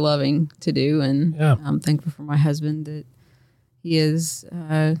currently what they're loving to do. And I'm thankful for my husband that he is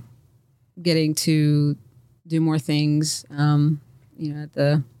getting to do more things,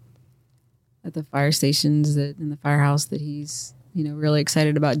 at the fire stations in the firehouse that he's really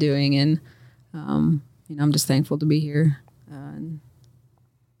excited about doing. And, I'm just thankful to be here and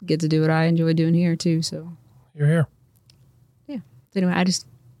get to do what I enjoy doing here too. So You're here. yeah. So anyway, I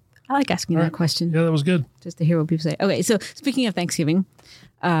like asking that question. Yeah, that was good. Just to hear what people say. Okay. So speaking of Thanksgiving,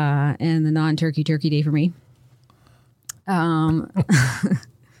 and the non-turkey day for me, we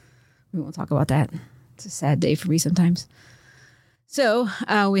won't talk about that. It's a sad day for me sometimes. So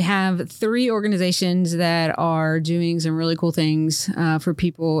we have 3 organizations that are doing some really cool things for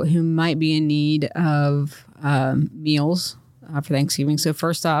people who might be in need of meals for Thanksgiving. So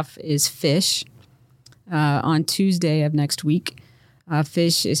first off is Fish. On Tuesday of next week,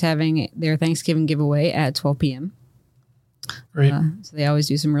 Fish is having their Thanksgiving giveaway at 12 p.m. Great. So they always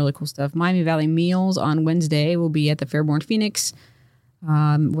do some really cool stuff. Miami Valley Meals on Wednesday will be at the Fairborn Phoenix,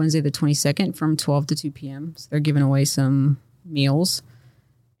 Wednesday the 22nd from 12 to 2 p.m. So they're giving away some meals.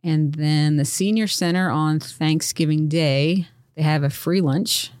 And then the Senior Center on Thanksgiving Day, they have a free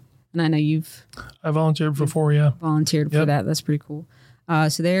lunch. And I know I volunteered before, yeah. volunteered for that. That's pretty cool.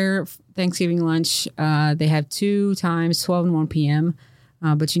 So their Thanksgiving lunch, they have 2 times, 12 and 1 p.m.,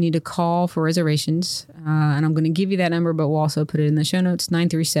 but you need to call for reservations. And I'm going to give you that number, but we'll also put it in the show notes,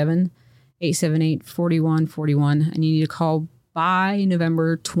 937-878-4141. And you need to call by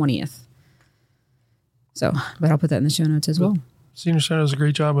November 20th. So, but I'll put that in the show notes as well. Senior Center does a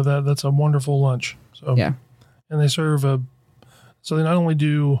great job with that. That's a wonderful lunch. So Yeah. And they serve so they not only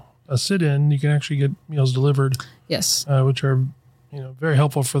do a sit-in, you can actually get meals delivered, Yes. which are, very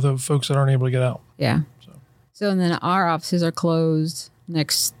helpful for the folks that aren't able to get out. Yeah. So, and then our offices are closed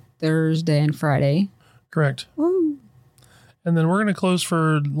next Thursday and Friday. Correct. Woo. And then we're going to close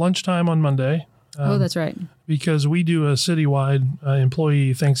for lunchtime on Monday. That's right. Because we do a citywide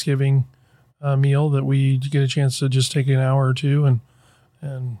employee Thanksgiving meal that we get a chance to just take an hour or two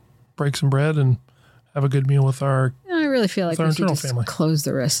and break some bread and have a good meal with our I really feel like we should just family. close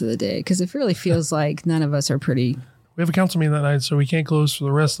the rest of the day because it really feels like none of us are pretty. We have a council meeting that night, so we can't close for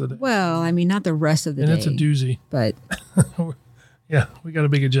the rest of the day. Well, I mean, not the rest of the day. And it's a doozy. But yeah, we got a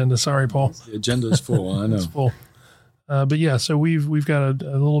big agenda. Sorry, Paul. The agenda's full. I know. It's full. But yeah, so we've got a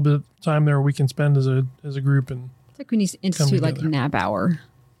little bit of time there we can spend as a group, and it's like we need to institute like a nap hour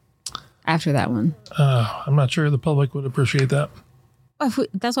after that one. I'm not sure the public would appreciate that.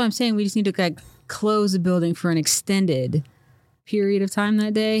 That's what I'm saying. We just need to close the building for an extended period of time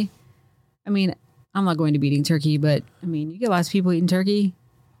that day. I mean, I'm not going to be eating turkey, but I mean, you get lots of people eating turkey.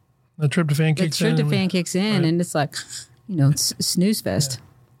 The tryptophan kicks in. The tryptophan kicks in, right. And it's like, it's snooze fest.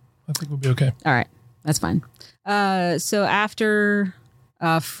 Yeah. I think we'll be okay. All right. That's fine. So after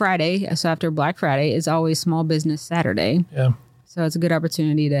Friday, so after Black Friday is always Small Business Saturday. Yeah. So it's a good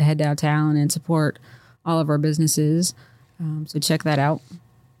opportunity to head downtown and support all of our businesses. So check that out.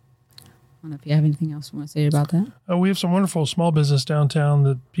 I don't know if you have anything else you want to say about that. We have some wonderful small business downtown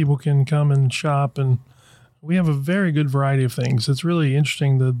that people can come and shop, and we have a very good variety of things. It's really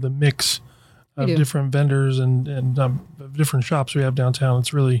interesting, the mix of different vendors and different shops we have downtown.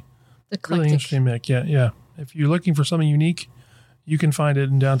 It's really interesting mix. Yeah. If you're looking for something unique, you can find it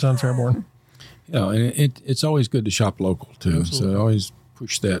in downtown Fairborn. Yeah, and it's always good to shop local too. Absolutely. So always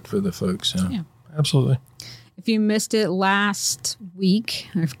push that for the folks. Yeah, absolutely. If you missed it last week,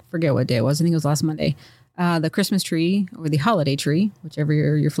 I forget what day it was. I think it was last Monday. The Christmas tree or the holiday tree, whichever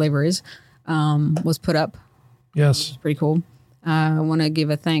your flavor is, was put up. Yes. Which is pretty cool. I want to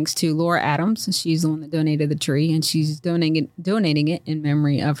give a thanks to Laura Adams. She's the one that donated the tree, and she's donating it in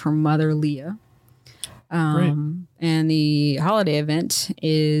memory of her mother, Leah. Great. And the holiday event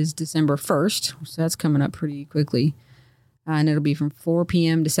is December 1st, so that's coming up pretty quickly. And it'll be from 4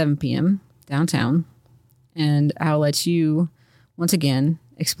 p.m. to 7 p.m. downtown. And I'll let you, once again,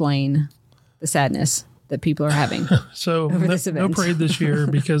 explain the sadness that people are having. So no parade this year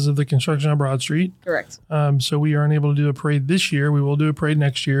because of the construction on Broad Street. Correct. So we are unable to do a parade this year. We will do a parade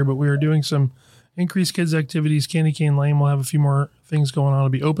next year, but we are doing some increased kids activities. Candy Cane Lane will have a few more things going on. It'll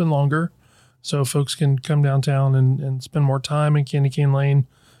be open longer, so folks can come downtown and spend more time in Candy Cane Lane.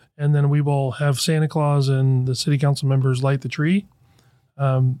 And then we will have Santa Claus and the city council members light the tree.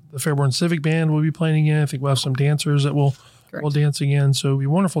 The Fairborn Civic Band will be playing again. I think we'll have some dancers that will dance again. So it'll be a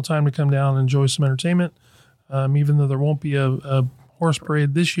wonderful time to come down and enjoy some entertainment. Even though there won't be a horse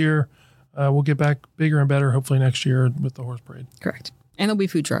parade this year, we'll get back bigger and better hopefully next year with the horse parade. Correct. And there'll be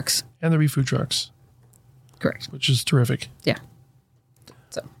food trucks. Correct. Which is terrific. Yeah.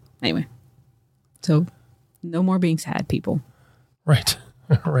 So anyway. So no more being sad, people. Right.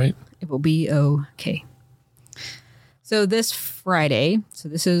 Right. It will be okay. So this Friday, so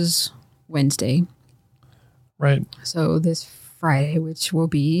this is Wednesday. Right. So this Friday, which will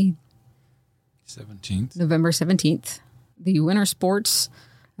be 17th. November 17th, the winter sports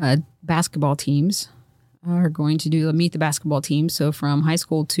basketball teams are going to meet the basketball team. So from high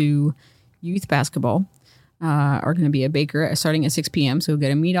school to youth basketball are going to be at Baker starting at 6 p.m. So we're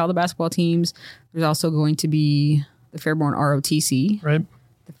going to meet all the basketball teams. There's also going to be the Fairborn ROTC, right?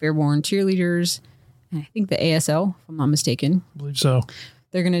 The Fairborn cheerleaders, and I think the ASL, if I'm not mistaken. I believe so.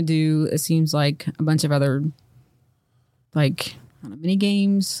 They're going to do, it seems like, a bunch of other, like, I don't know, mini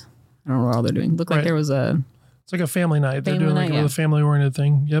games. I don't know what all they're doing. Looked like there was It's like a family night. They're doing night, a family-oriented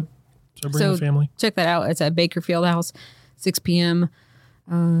thing. Yep. So bring the family. Check that out. It's at Baker Fieldhouse, 6 p.m.,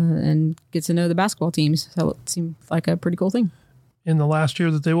 and get to know the basketball teams. So it seems like a pretty cool thing. In the last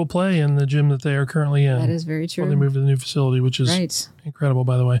year that they will play in the gym that they are currently in. That is very true. When they move to the new facility, which is incredible,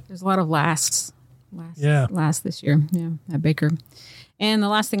 by the way. There's a lot of lasts this year, at Baker. And the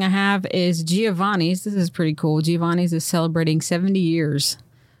last thing I have is Giovanni's. This is pretty cool. Giovanni's is celebrating 70 years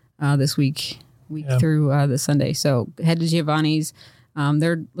this week through the Sunday. So head to Giovanni's.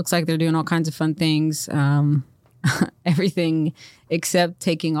 Looks like they're doing all kinds of fun things. Everything except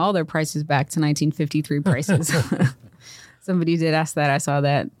taking all their prices back to 1953 prices. Somebody did ask that. I saw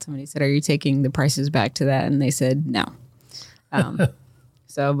that. Somebody said, "Are you taking the prices back to that?" And they said, "No."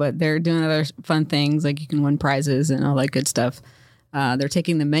 But they're doing other fun things, like you can win prizes and all that good stuff. They're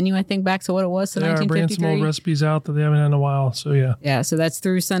taking the menu, I think, back to what it was, to 1953. Bringing some old recipes out that they haven't had in a while. So, yeah. Yeah, so that's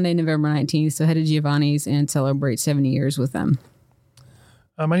through Sunday, November 19th. So head to Giovanni's and celebrate 70 years with them.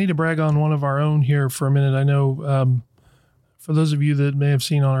 I need to brag on one of our own here for a minute. I know for those of you that may have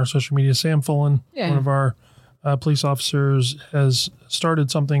seen on our social media, Sam Fullen, one of our police officers, has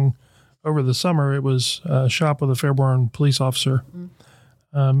started something over the summer. It was Shop with a Fairborn police officer,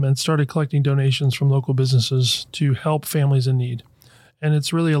 and started collecting donations from local businesses to help families in need. And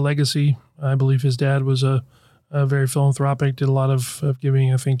it's really a legacy. I believe his dad was a very philanthropic, did a lot of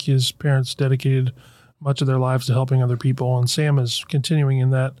giving. I think his parents dedicated much of their lives to helping other people. And Sam is continuing in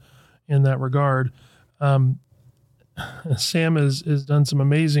that regard. Sam has done some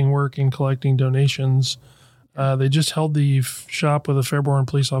amazing work in collecting donations. They just held the Shop with a Fairborn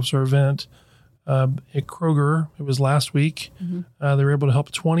police officer event at Kroger. It was last week. They were able to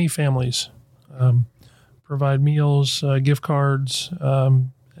help 20 families, provide meals, gift cards,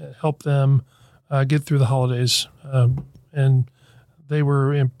 help them get through the holidays. And they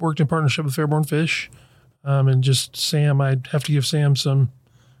worked in partnership with Fairborn Fish. And just Sam, I'd have to give Sam some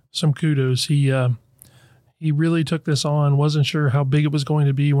kudos. He really took this on, wasn't sure how big it was going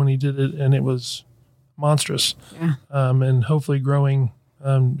to be when he did it, and it was monstrous. Yeah. And hopefully growing,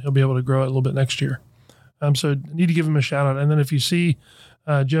 he'll be able to grow it a little bit next year. So need to give him a shout out. And then if you see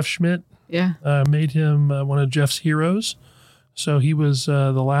Jeff Schmidt, made him one of Jeff's heroes. So he was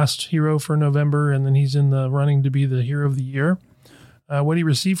the last hero for November, and then he's in the running to be the hero of the year. What he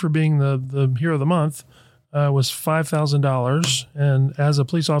received for being the hero of the month was $5,000. And as a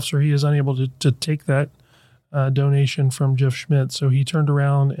police officer, he is unable to take that donation from Jeff Schmidt. So he turned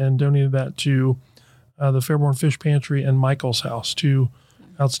around and donated that to the Fairborn Fish Pantry and Michael's House, two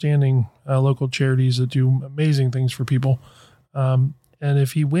outstanding local charities that do amazing things for people. And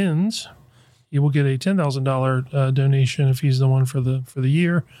if he wins, he will get a $10,000 donation if he's the one for the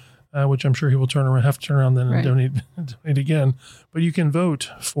year, which I'm sure he will have to turn around then and donate again. But you can vote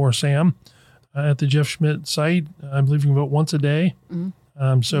for Sam at the Jeff Schmidt site. I believe you can vote once a day.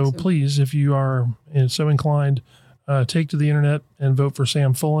 So please, if you are so inclined, take to the internet and vote for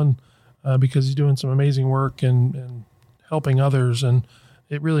Sam Fullen because he's doing some amazing work and helping others, and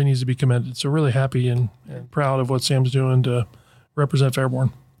it really needs to be commended. So really happy and proud of what Sam's doing to represent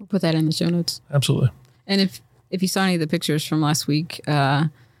Fairborn. We'll put that in the show notes. Absolutely. And if you saw any of the pictures from last week, there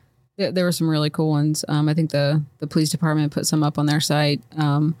were some really cool ones. I think the police department put some up on their site.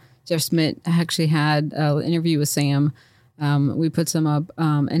 Jeff Schmidt actually had an interview with Sam. We put some up.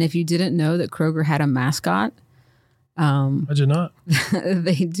 And if you didn't know that Kroger had a mascot. I did not.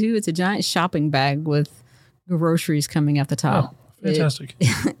 They do. It's a giant shopping bag with groceries coming out the top. Oh, fantastic.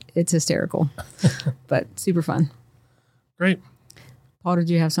 It's hysterical, but super fun. Great. Paul, did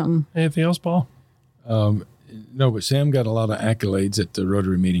you have something? Anything else, Paul? No, but Sam got a lot of accolades at the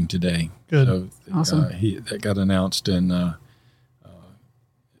Rotary meeting today. Good. So, awesome. That got announced, and a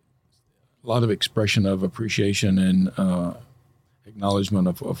lot of expression of appreciation and acknowledgement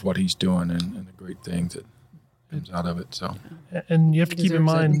of what he's doing and the great things that comes out of it. So, and you have to keep in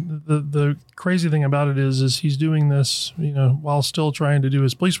mind the crazy thing about it is he's doing this, while still trying to do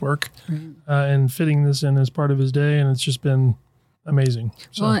his police work, and fitting this in as part of his day, and it's just been amazing.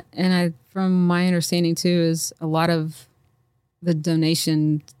 So. Well, and from my understanding too, is a lot of the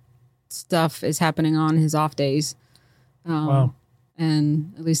donation stuff is happening on his off days. Wow.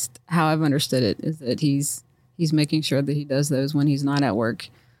 And at least how I've understood it is that he's he's making sure that he does those when he's not at work.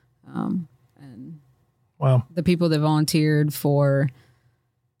 And wow. The people that volunteered for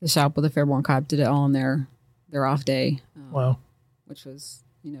the Shop with the Fairborn Cop did it all on their off day. Wow. Which was,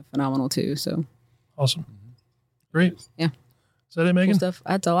 phenomenal too. So awesome. Great. Yeah. Is that it, Megan? Cool stuff.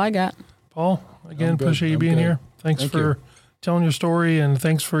 That's all I got. Paul, again, appreciate you being here. Thanks for telling your story, and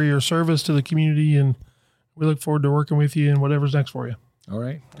thanks for your service to the community. And we look forward to working with you and whatever's next for you. All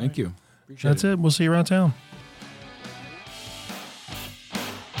right. Thank you. That's it. We'll see you around town.